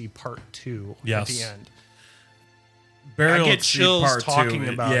DLC Part 2 at the end. Burial I get at Sea chills Part talking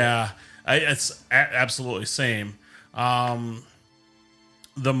 2, about yeah, it's absolutely same. The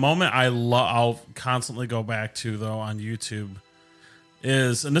moment I'll constantly go back to though on YouTube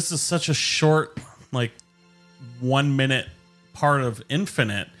is, and this is such a short, like 1 minute part of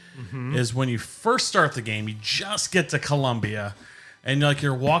Infinite, is when you first start the game, you just get to Columbia, and like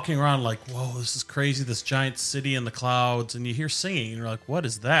you're walking around like, whoa, this is crazy, this giant city in the clouds, and you hear singing, and you're like, what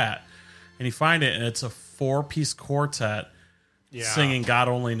is that? And you find it, and it's a 4-piece quartet singing God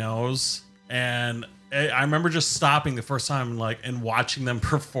Only Knows. And I remember just stopping the first time and watching them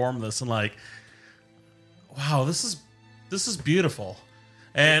perform this, and like, wow, this is beautiful.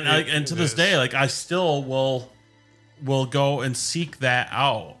 And and to this day, like I still will go and seek that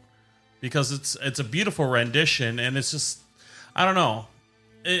out because it's a beautiful rendition, and it's just, I don't know,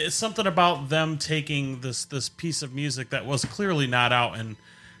 it's something about them taking this piece of music that was clearly not out in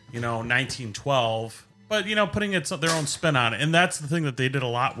 1912, but putting their own spin on it. And that's the thing that they did a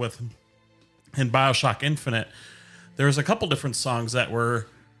lot with in Bioshock Infinite. There's a couple different songs that were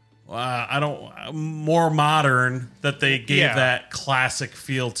more modern that they gave that classic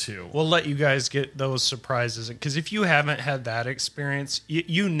feel to. We'll let you guys get those surprises, because if you haven't had that experience,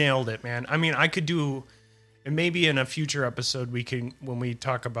 you nailed it, man. I mean, I could do, and maybe in a future episode we can, when we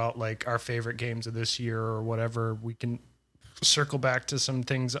talk about like our favorite games of this year or whatever, we can circle back to some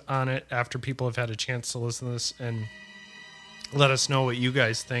things on it after people have had a chance to listen to this and let us know what you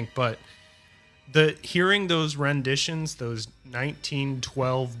guys think. But hearing those renditions, those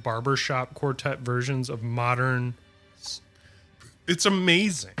 1912 barbershop quartet versions of modern, it's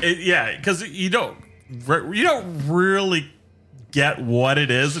amazing. Because you don't really get what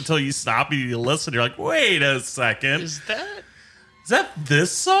it is until you stop and you listen. You're like, wait a second, Is that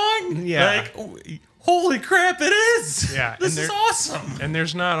this song? Yeah. Like, holy crap, it is. Yeah, this is awesome. And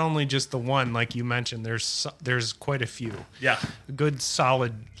there's not only just the one, like you mentioned. There's quite a few. Yeah, a good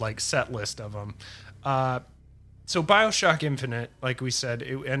solid like set list of them. So Bioshock Infinite, like we said,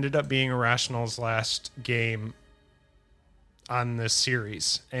 it ended up being Irrational's last game on this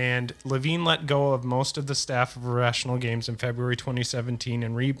series, and Levine let go of most of the staff of Irrational Games in February 2017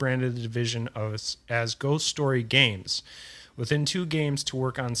 and rebranded the division as Ghost Story Games, within 2 games to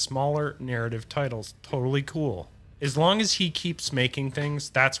work on smaller narrative titles. Totally cool. As long as he keeps making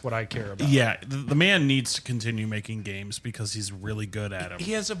things, that's what I care about. Yeah, the man needs to continue making games because he's really good at them.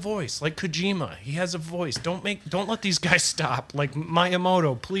 He has a voice, like Kojima. He has a voice. Don't let these guys stop. Like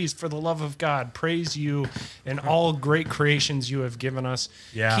Miyamoto, please, for the love of God, praise you and all great creations you have given us.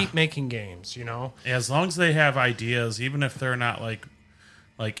 Yeah. Keep making games, As long as they have ideas, even if they're not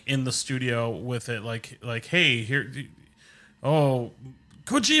like in the studio with it, like hey, here, oh,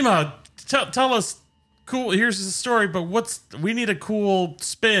 Kojima, tell us. Cool, here's the story, but we need a cool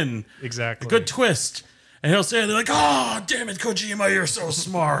spin. Exactly. A good twist. And he'll say, they're like, oh, damn it, Kojima, you're so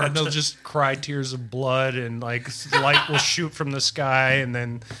smart. And they'll just cry tears of blood, and like light will shoot from the sky, and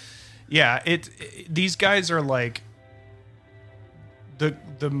then these guys are like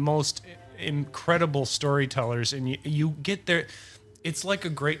the most incredible storytellers, and you get there. It's like a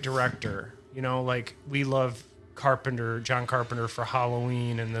great director, like we love John Carpenter for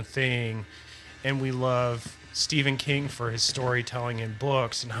Halloween and The Thing. And we love Stephen King for his storytelling in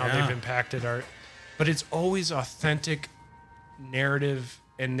books and how they've impacted art. But it's always authentic narrative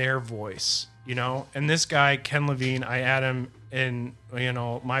and their voice, And this guy, Ken Levine, I add him in,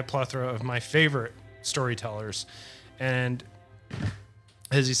 my plethora of my favorite storytellers. And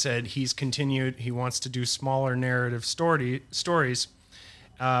as he said, he's continued. He wants to do smaller narrative stories.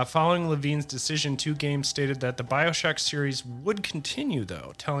 Following Levine's decision, 2 games stated that the Bioshock series would continue,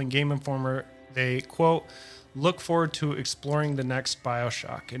 though, telling Game Informer they, quote, look forward to exploring the next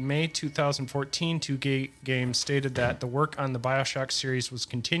Bioshock. In May 2014, 2K Games stated that the work on the Bioshock series was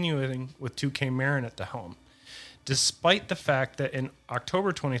continuing with 2K Marin at the helm. Despite the fact that in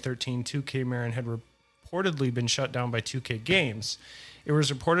October 2013, 2K Marin had reportedly been shut down by 2K Games, it was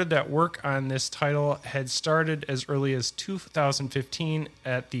reported that work on this title had started as early as 2015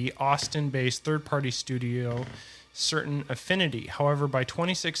 at the Austin-based third-party studio Certain Affinity. However, by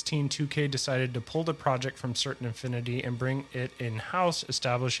 2016, 2K decided to pull the project from Certain Affinity and bring it in-house,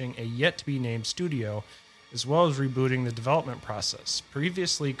 establishing a yet-to-be-named studio, as well as rebooting the development process.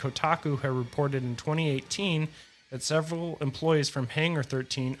 Previously, Kotaku had reported in 2018 that several employees from Hangar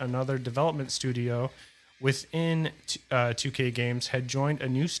 13, another development studio within 2K Games, had joined a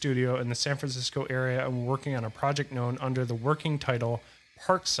new studio in the San Francisco area and were working on a project known under the working title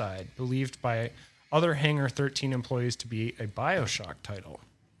Parkside, believed by other Hangar 13 employees to be a Bioshock title.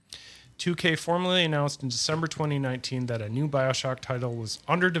 2K formally announced in December 2019 that a new Bioshock title was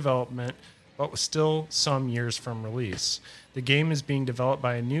under development, but was still some years from release. The game is being developed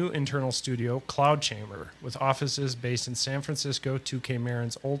by a new internal studio, Cloud Chamber, with offices based in San Francisco, 2K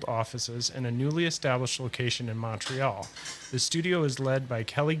Marin's old offices, and a newly established location in Montreal. The studio is led by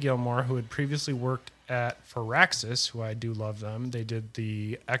Kelly Gilmore, who had previously worked at Firaxis, who I do love them. They did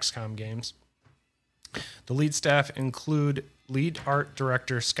the XCOM games. The lead staff include lead art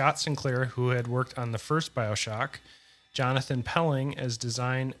director Scott Sinclair, who had worked on the first Bioshock, Jonathan Pelling as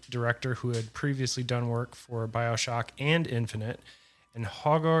design director, who had previously done work for Bioshock and Infinite, and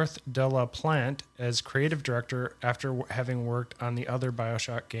Hogarth de la Plante as creative director after having worked on the other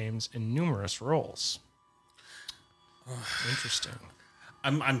Bioshock games in numerous roles. Interesting.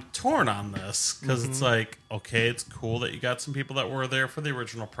 I'm torn on this because it's like, okay, it's cool that you got some people that were there for the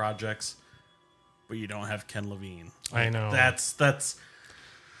original projects, but you don't have Ken Levine. I know.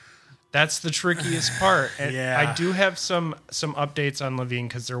 That's the trickiest part. And Yeah. I do have some updates on Levine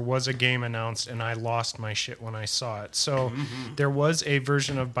because there was a game announced and I lost my shit when I saw it. So there was a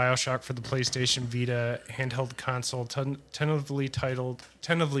version of Bioshock for the PlayStation Vita handheld console, tentatively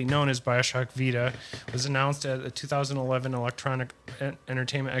known as Bioshock Vita, was announced at the 2011 Electronic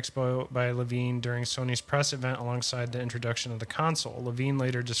Entertainment Expo by Levine during Sony's press event alongside the introduction of the console. Levine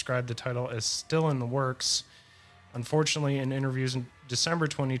later described the title as still in the works. Unfortunately, in interviews in December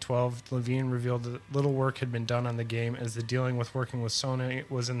 2012, Levine revealed that little work had been done on the game as the dealing with working with Sony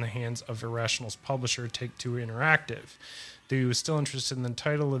was in the hands of Irrational's publisher, Take-Two Interactive. Though he was still interested in the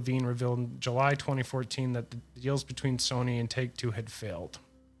title, Levine revealed in July 2014 that the deals between Sony and Take-Two had failed.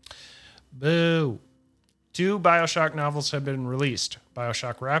 Boo! 2 Bioshock novels have been released.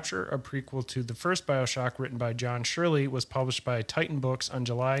 Bioshock Rapture, a prequel to the first Bioshock written by John Shirley, was published by Titan Books on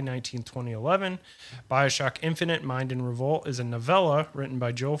July 19, 2011. Bioshock Infinite, Mind in Revolt is a novella written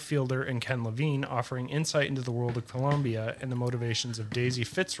by Joel Fielder and Ken Levine, offering insight into the world of Columbia and the motivations of Daisy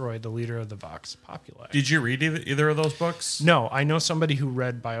Fitzroy, the leader of the Vox Populi. Did you read either of those books? No, I know somebody who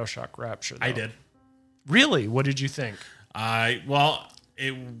read Bioshock Rapture, though. I did. Really? What did you think?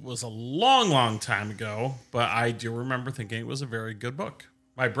 It was a long, long time ago, but I do remember thinking it was a very good book.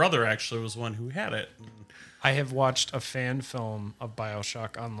 My brother actually was one who had it. I have watched a fan film of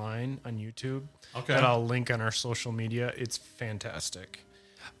Bioshock online on YouTube Okay. that I'll link on our social media. It's fantastic.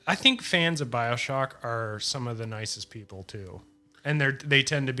 I think fans of Bioshock are some of the nicest people too. And they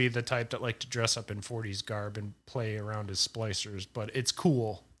tend to be the type that like to dress up in 40s garb and play around as splicers, but it's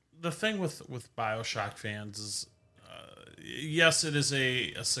cool. The thing with Bioshock fans is, yes, it is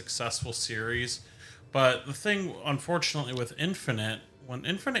a successful series, but the thing, unfortunately, with Infinite, when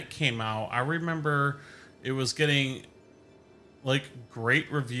Infinite came out, I remember it was getting like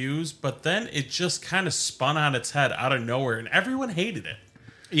great reviews, but then it just kind of spun on its head out of nowhere, and everyone hated it.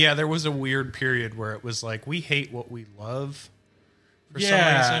 Yeah, there was a weird period where it was like, we hate what we love for some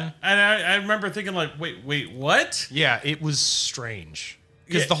reason. And I remember thinking like, wait, what? Yeah, it was strange.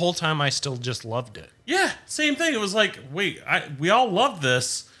 Because the whole time I still just loved it. Yeah, same thing. It was like, wait, we all loved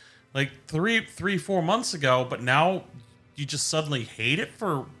this like 4 months ago, but now you just suddenly hate it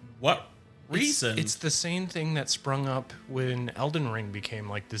for what reason? It's the same thing that sprung up when Elden Ring became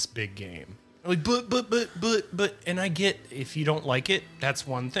like this big game. Like, but, and I get if you don't like it, that's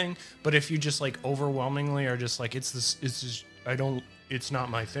one thing. But if you just like overwhelmingly are just like, it's not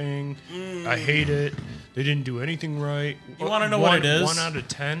my thing. I hate it. They didn't do anything right. You want to know what it is? 1 out of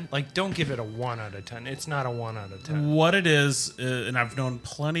 10? Like, don't give it a 1 out of 10. It's not a 1 out of 10. What it is, and I've known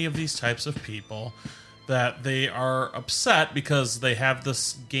plenty of these types of people, that they are upset because they have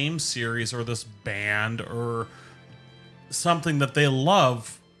this game series or this band or something that they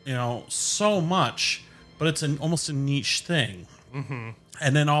love, so much, but it's almost a niche thing. Mm-hmm.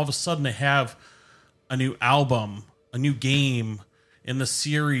 And then all of a sudden they have a new album, a new game in the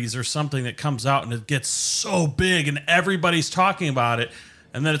series or something that comes out and it gets so big and everybody's talking about it.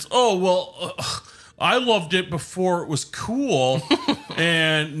 And then it's, I loved it before it was cool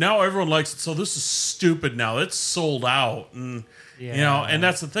and now everyone likes it. So this is stupid now. It's sold out. And, and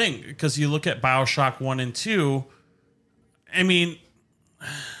that's the thing. Because you look at Bioshock 1 and 2, I mean,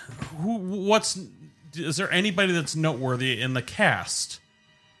 is there anybody that's noteworthy in the cast?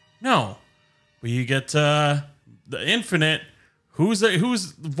 No. But you get the Infinite. Who's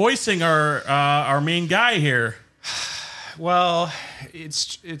voicing our main guy here? Well,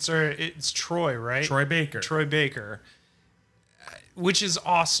 it's Troy, right? Troy Baker, which is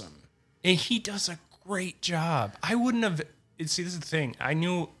awesome, and he does a great job. I wouldn't have. See, this is the thing. I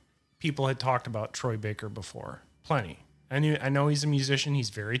knew people had talked about Troy Baker before, plenty. I know he's a musician.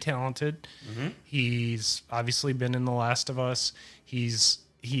 He's very talented. Mm-hmm. He's obviously been in The Last of Us. He's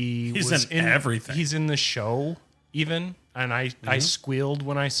He's was in everything. He's in the show even, and I squealed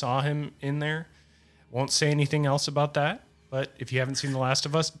when I saw him in there. Won't say anything else about that, but if you haven't seen The Last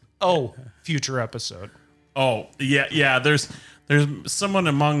of Us, future episode. Oh, yeah. There's someone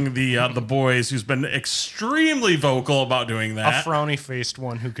among the boys who's been extremely vocal about doing that. A frowny-faced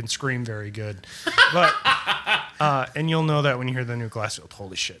one who can scream very good. But and you'll know that when you hear the new Glassfield.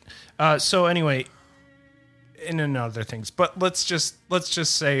 Holy shit. So anyway, and other things. But let's just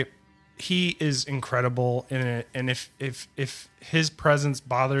say he is incredible in it, and if his presence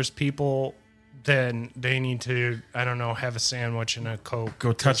bothers people, then they need to, I don't know, have a sandwich and a Coke.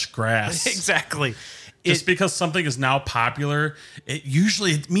 Go touch grass. Exactly. Just because something is now popular, it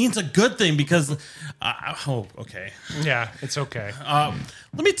usually means a good thing because, okay. Yeah, it's okay.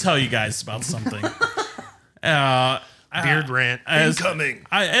 Let me tell you guys about something. Beard rant incoming.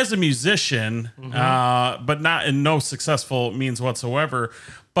 As a musician, but not in no successful means whatsoever,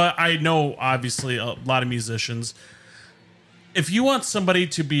 but I know obviously a lot of musicians. If you want somebody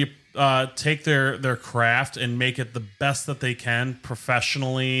to be take their craft and make it the best that they can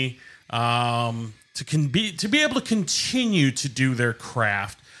professionally, to be able to continue to do their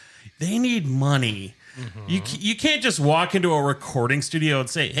craft, they need money. You can't just walk into a recording studio and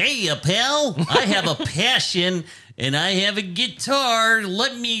say, "Hey, pal, I have a passion and I have a guitar.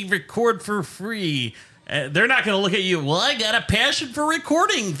 Let me record for free." They're not going to look at you. Well, I got a passion for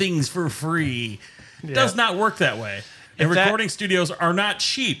recording things for free. It does not work that way. And recording studios are not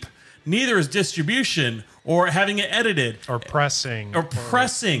cheap. Neither is distribution or having it edited or pressing or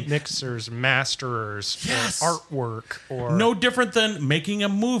mixers, masterers, or artwork, or no different than making a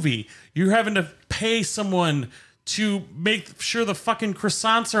movie. You're having to pay someone to make sure the fucking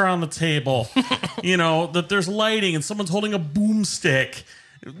croissants are on the table, that there's lighting and someone's holding a boomstick.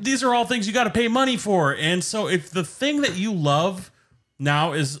 These are all things you got to pay money for. And so if the thing that you love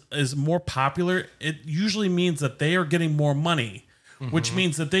now is more popular, it usually means that they are getting more money. Which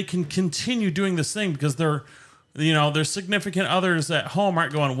means that they can continue doing this thing because their significant others at home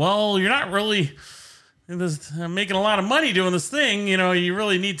aren't going, well, you're not really making a lot of money doing this thing. You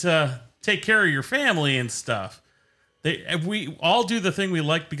really need to take care of your family and stuff. We all do the thing we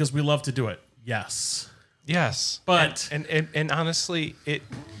like because we love to do it. Yes. But and honestly,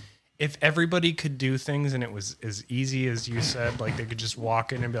 if everybody could do things and it was as easy as you said, like they could just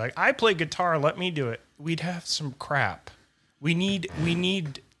walk in and be like, I play guitar, let me do it. We'd have some crap. We need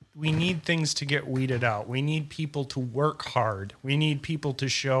things to get weeded out. We need people to work hard. We need people to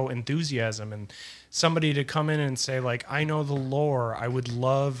show enthusiasm and somebody to come in and say, like, I know the lore. I would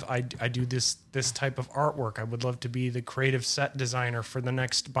love, I do this type of artwork. I would love to be the creative set designer for the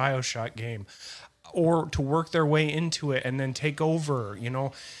next Bioshock game, or to work their way into it and then take over.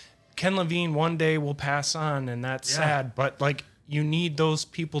 Ken Levine one day will pass on, and that's sad. But like, you need those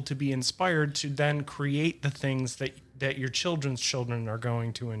people to be inspired to then create the things that your children's children are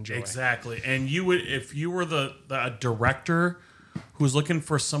going to enjoy. Exactly. And you would, if you were the director who's looking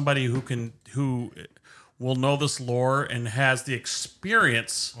for somebody who will know this lore and has the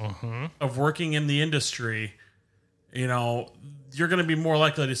experience of working in the industry, you're going to be more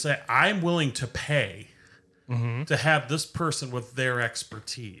likely to say, I'm willing to pay to have this person with their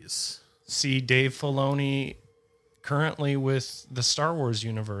expertise. See, Dave Filoni currently with the Star Wars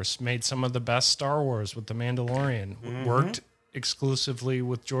universe made some of the best Star Wars with The Mandalorian, worked exclusively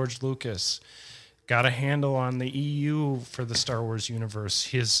with George Lucas, got a handle on the EU for the Star Wars universe.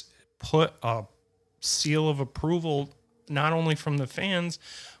 He's put a seal of approval not only from the fans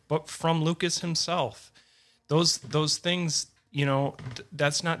but from Lucas himself. Those things,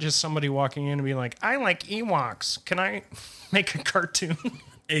 that's not just somebody walking in and being like, I like Ewoks, can I make a cartoon?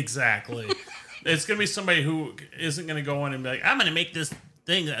 Exactly. It's going to be somebody who isn't going to go in and be like, I'm going to make this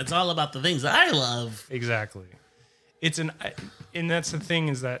thing that's all about the things that I love. Exactly. And that's the thing,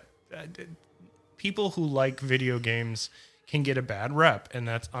 is that people who like video games can get a bad rep, and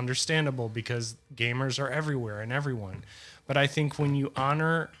that's understandable because gamers are everywhere and everyone. But I think when you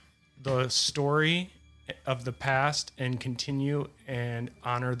honor the story of the past and continue and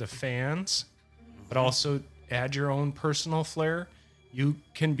honor the fans, but also add your own personal flair, you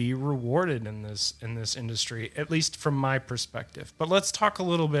can be rewarded in this industry, at least from my perspective. But let's talk a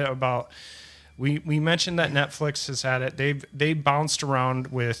little bit about, we mentioned that Netflix has had it. They bounced around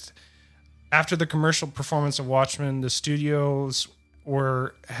with, after the commercial performance of Watchmen, the studios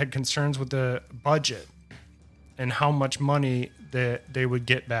had concerns with the budget and how much money that they would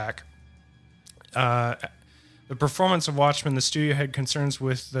get back. The performance of Watchmen, the studio had concerns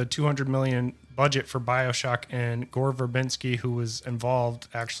with the $200 million budget for Bioshock, and Gore Verbinski, who was involved,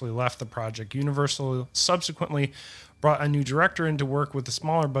 actually left the project. Universal subsequently brought a new director in to work with a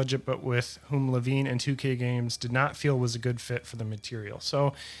smaller budget, but with whom Levine and 2K Games did not feel was a good fit for the material.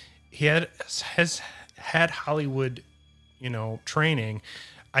 So he has had Hollywood, training.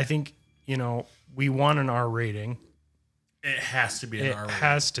 I think, we want an R rating. It has to be an R rating. It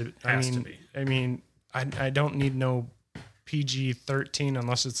has to. Has to be. I mean, I don't need no PG-13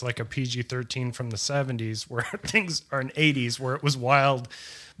 unless it's like a PG-13 from the 70s where things are in 80s where it was wild.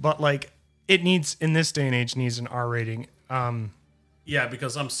 But like it needs, in this day and age, needs an R rating. Yeah,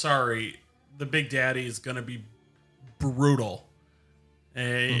 because I'm sorry, the Big Daddy is going to be brutal.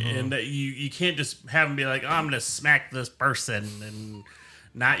 And that you can't just have him be like, oh, I'm going to smack this person and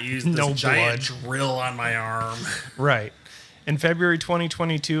not use this giant drill on my arm. Right. In February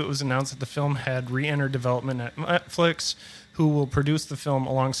 2022, it was announced that the film had re-entered development at Netflix, who will produce the film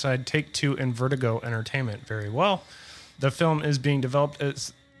alongside Take-Two and Vertigo Entertainment. Very well. The film is being developed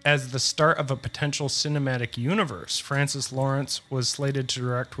as the start of a potential cinematic universe. Francis Lawrence was slated to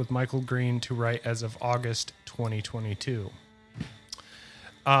direct, with Michael Green to write as of August 2022.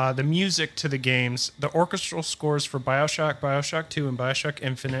 The music to the games, the orchestral scores for Bioshock, Bioshock 2, and Bioshock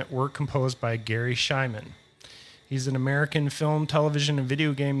Infinite were composed by Gary Shyman. He's an American film, television, and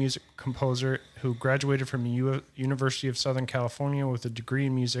video game music composer who graduated from the University of Southern California with a degree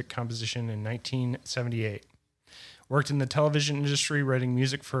in music composition in 1978. Worked in the television industry, writing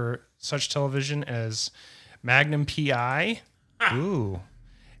music for such television as Magnum P.I. Ooh,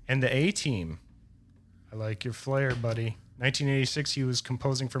 and the A-Team. I like your flair, buddy. 1986, he was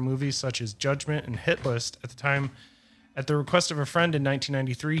composing for movies such as Judgment and Hit List. At the time, at the request of a friend in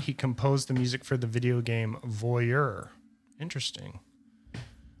 1993, he composed the music for the video game Voyeur. Interesting.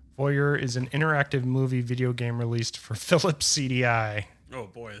 Voyeur is an interactive movie video game released for Philips CDI. Oh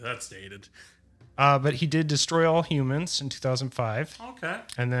boy, that's dated. But he did Destroy All Humans in 2005. Okay.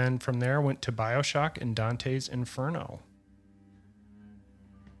 And then from there went to Bioshock and Dante's Inferno.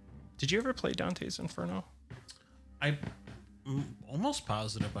 Did you ever play Dante's Inferno? I'm almost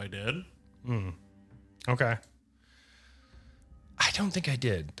positive I did. Okay. I don't think I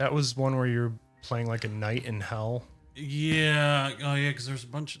did. That was one where you're playing like a knight in hell. Yeah. Oh, yeah, because there's a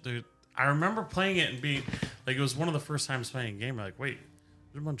bunch of... I remember playing it and being... Like, it was one of the first times playing a game. Like, wait,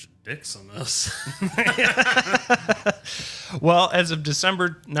 there's a bunch of dicks on this. Well, as of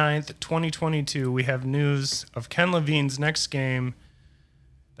December 9th, 2022, we have news of Ken Levine's next game.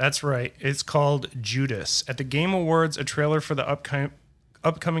 That's right. It's called Judas. At the Game Awards, a trailer for the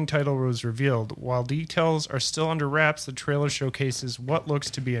upcoming title was revealed. While details are still under wraps, the trailer showcases what looks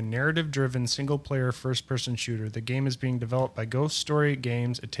to be a narrative-driven, single-player, first-person shooter. The game is being developed by Ghost Story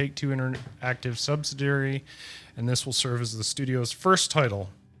Games, a Take-Two Interactive subsidiary, and this will serve as the studio's first title.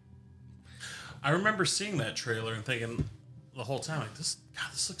 I remember seeing that trailer and thinking the whole time, like, this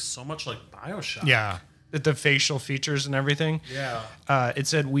looks so much like Bioshock. Yeah. The facial features and everything. Yeah. It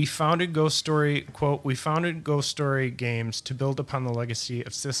said, we founded Ghost Story Games to build upon the legacy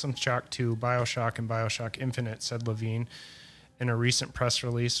of System Shock 2, Bioshock, and Bioshock Infinite, said Levine in a recent press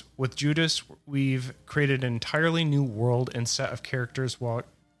release. With Judas, we've created an entirely new world and set of characters while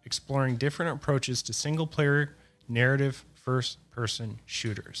exploring different approaches to single-player, narrative, first-person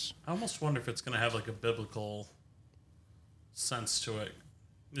shooters. I almost wonder if it's going to have like a biblical sense to it.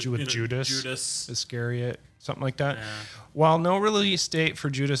 With Judas Iscariot, something like that. Yeah. While no release date for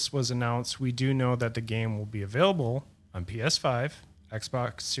Judas was announced, we do know that the game will be available on PS5,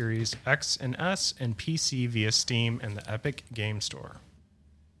 Xbox Series X and S, and PC via Steam and the Epic Game Store.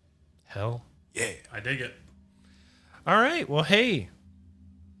 Hell yeah. I dig it. All right. Well, hey,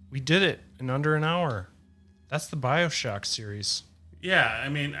 we did it in under an hour. That's the Bioshock series. Yeah, I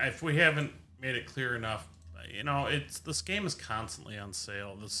mean, if we haven't made it clear enough, this game is constantly on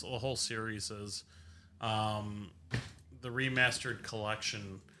sale. The whole series is. The remastered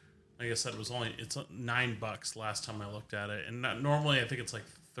collection, like I said, it's $9 last time I looked at it, and normally I think it's like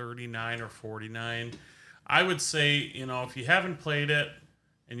 $39 or $49. I would say, if you haven't played it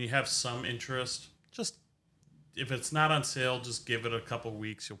and you have some interest, just if it's not on sale, just give it a couple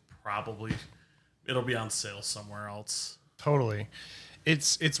weeks. It'll be on sale somewhere else. Totally.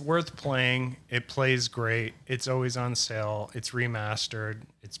 It's worth playing. It plays great. It's always on sale. It's remastered.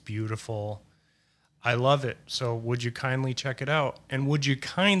 It's beautiful. I love it. So would you kindly check it out? And would you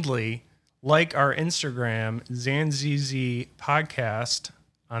kindly like our Instagram, Zanzizi Podcast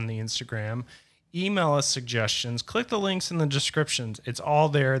on the Instagram? Email us suggestions. Click the links in the descriptions. It's all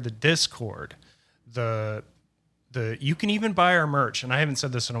there. The Discord, the you can even buy our merch, and I haven't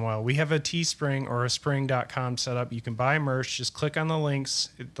said this in a while. We have a Teespring or a spring.com set up. You can buy merch. Just click on the links.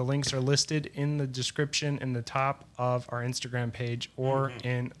 The links are listed in the description in the top of our Instagram page or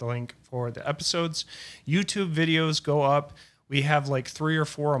in the link for the episodes. YouTube videos go up. We have like 3 or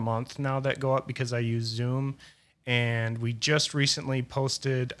 4 a month now that go up because I use Zoom. And we just recently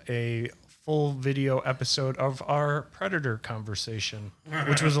posted a full video episode of our Predator conversation,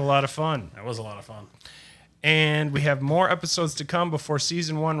 which was a lot of fun. That was a lot of fun. And we have more episodes to come before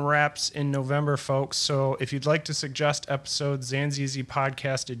season 1 wraps in November, folks. So if you'd like to suggest episodes,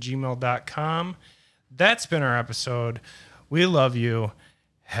 zanzizypodcast@gmail.com. That's been our episode. We love you.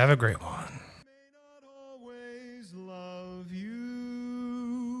 Have a great one.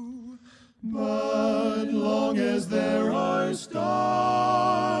 But long as there are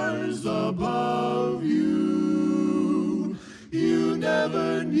stars above you, you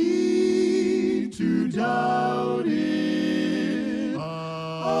never need to doubt it.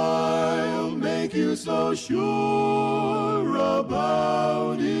 I'll make you so sure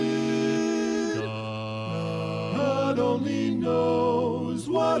about it. God only knows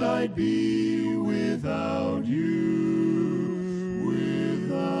what I'd be without you.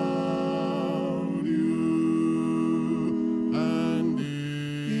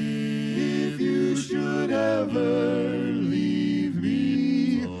 Ever leave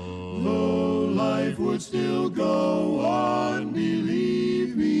me, though life would still go on,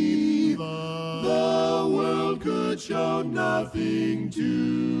 believe me, the world could show nothing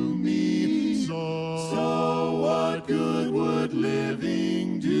to me. So what good would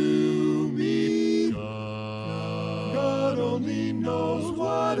living do me? God only knows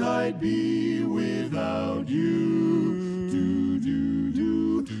what I'd be without you.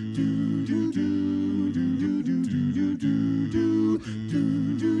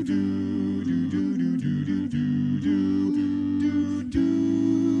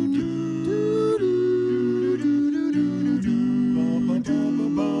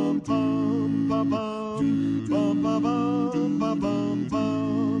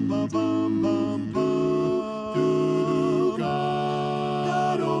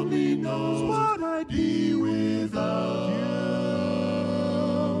 God only knows what I'd be without you.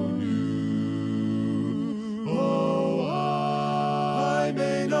 Oh, I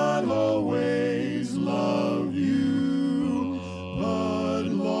may not always love you, but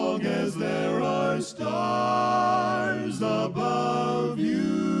long as there are stars above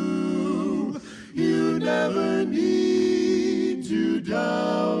you, you never need to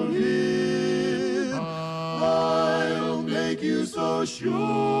doubt it. I'll make you so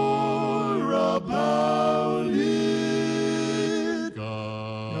sure about it.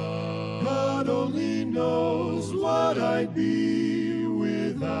 God only knows what I'd be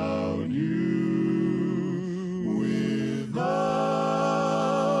without you. Without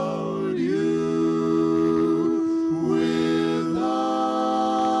you. Without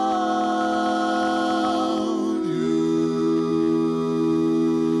you.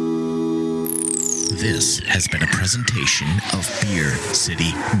 This has been a presentation of Beer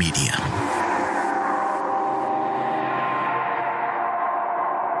City Media.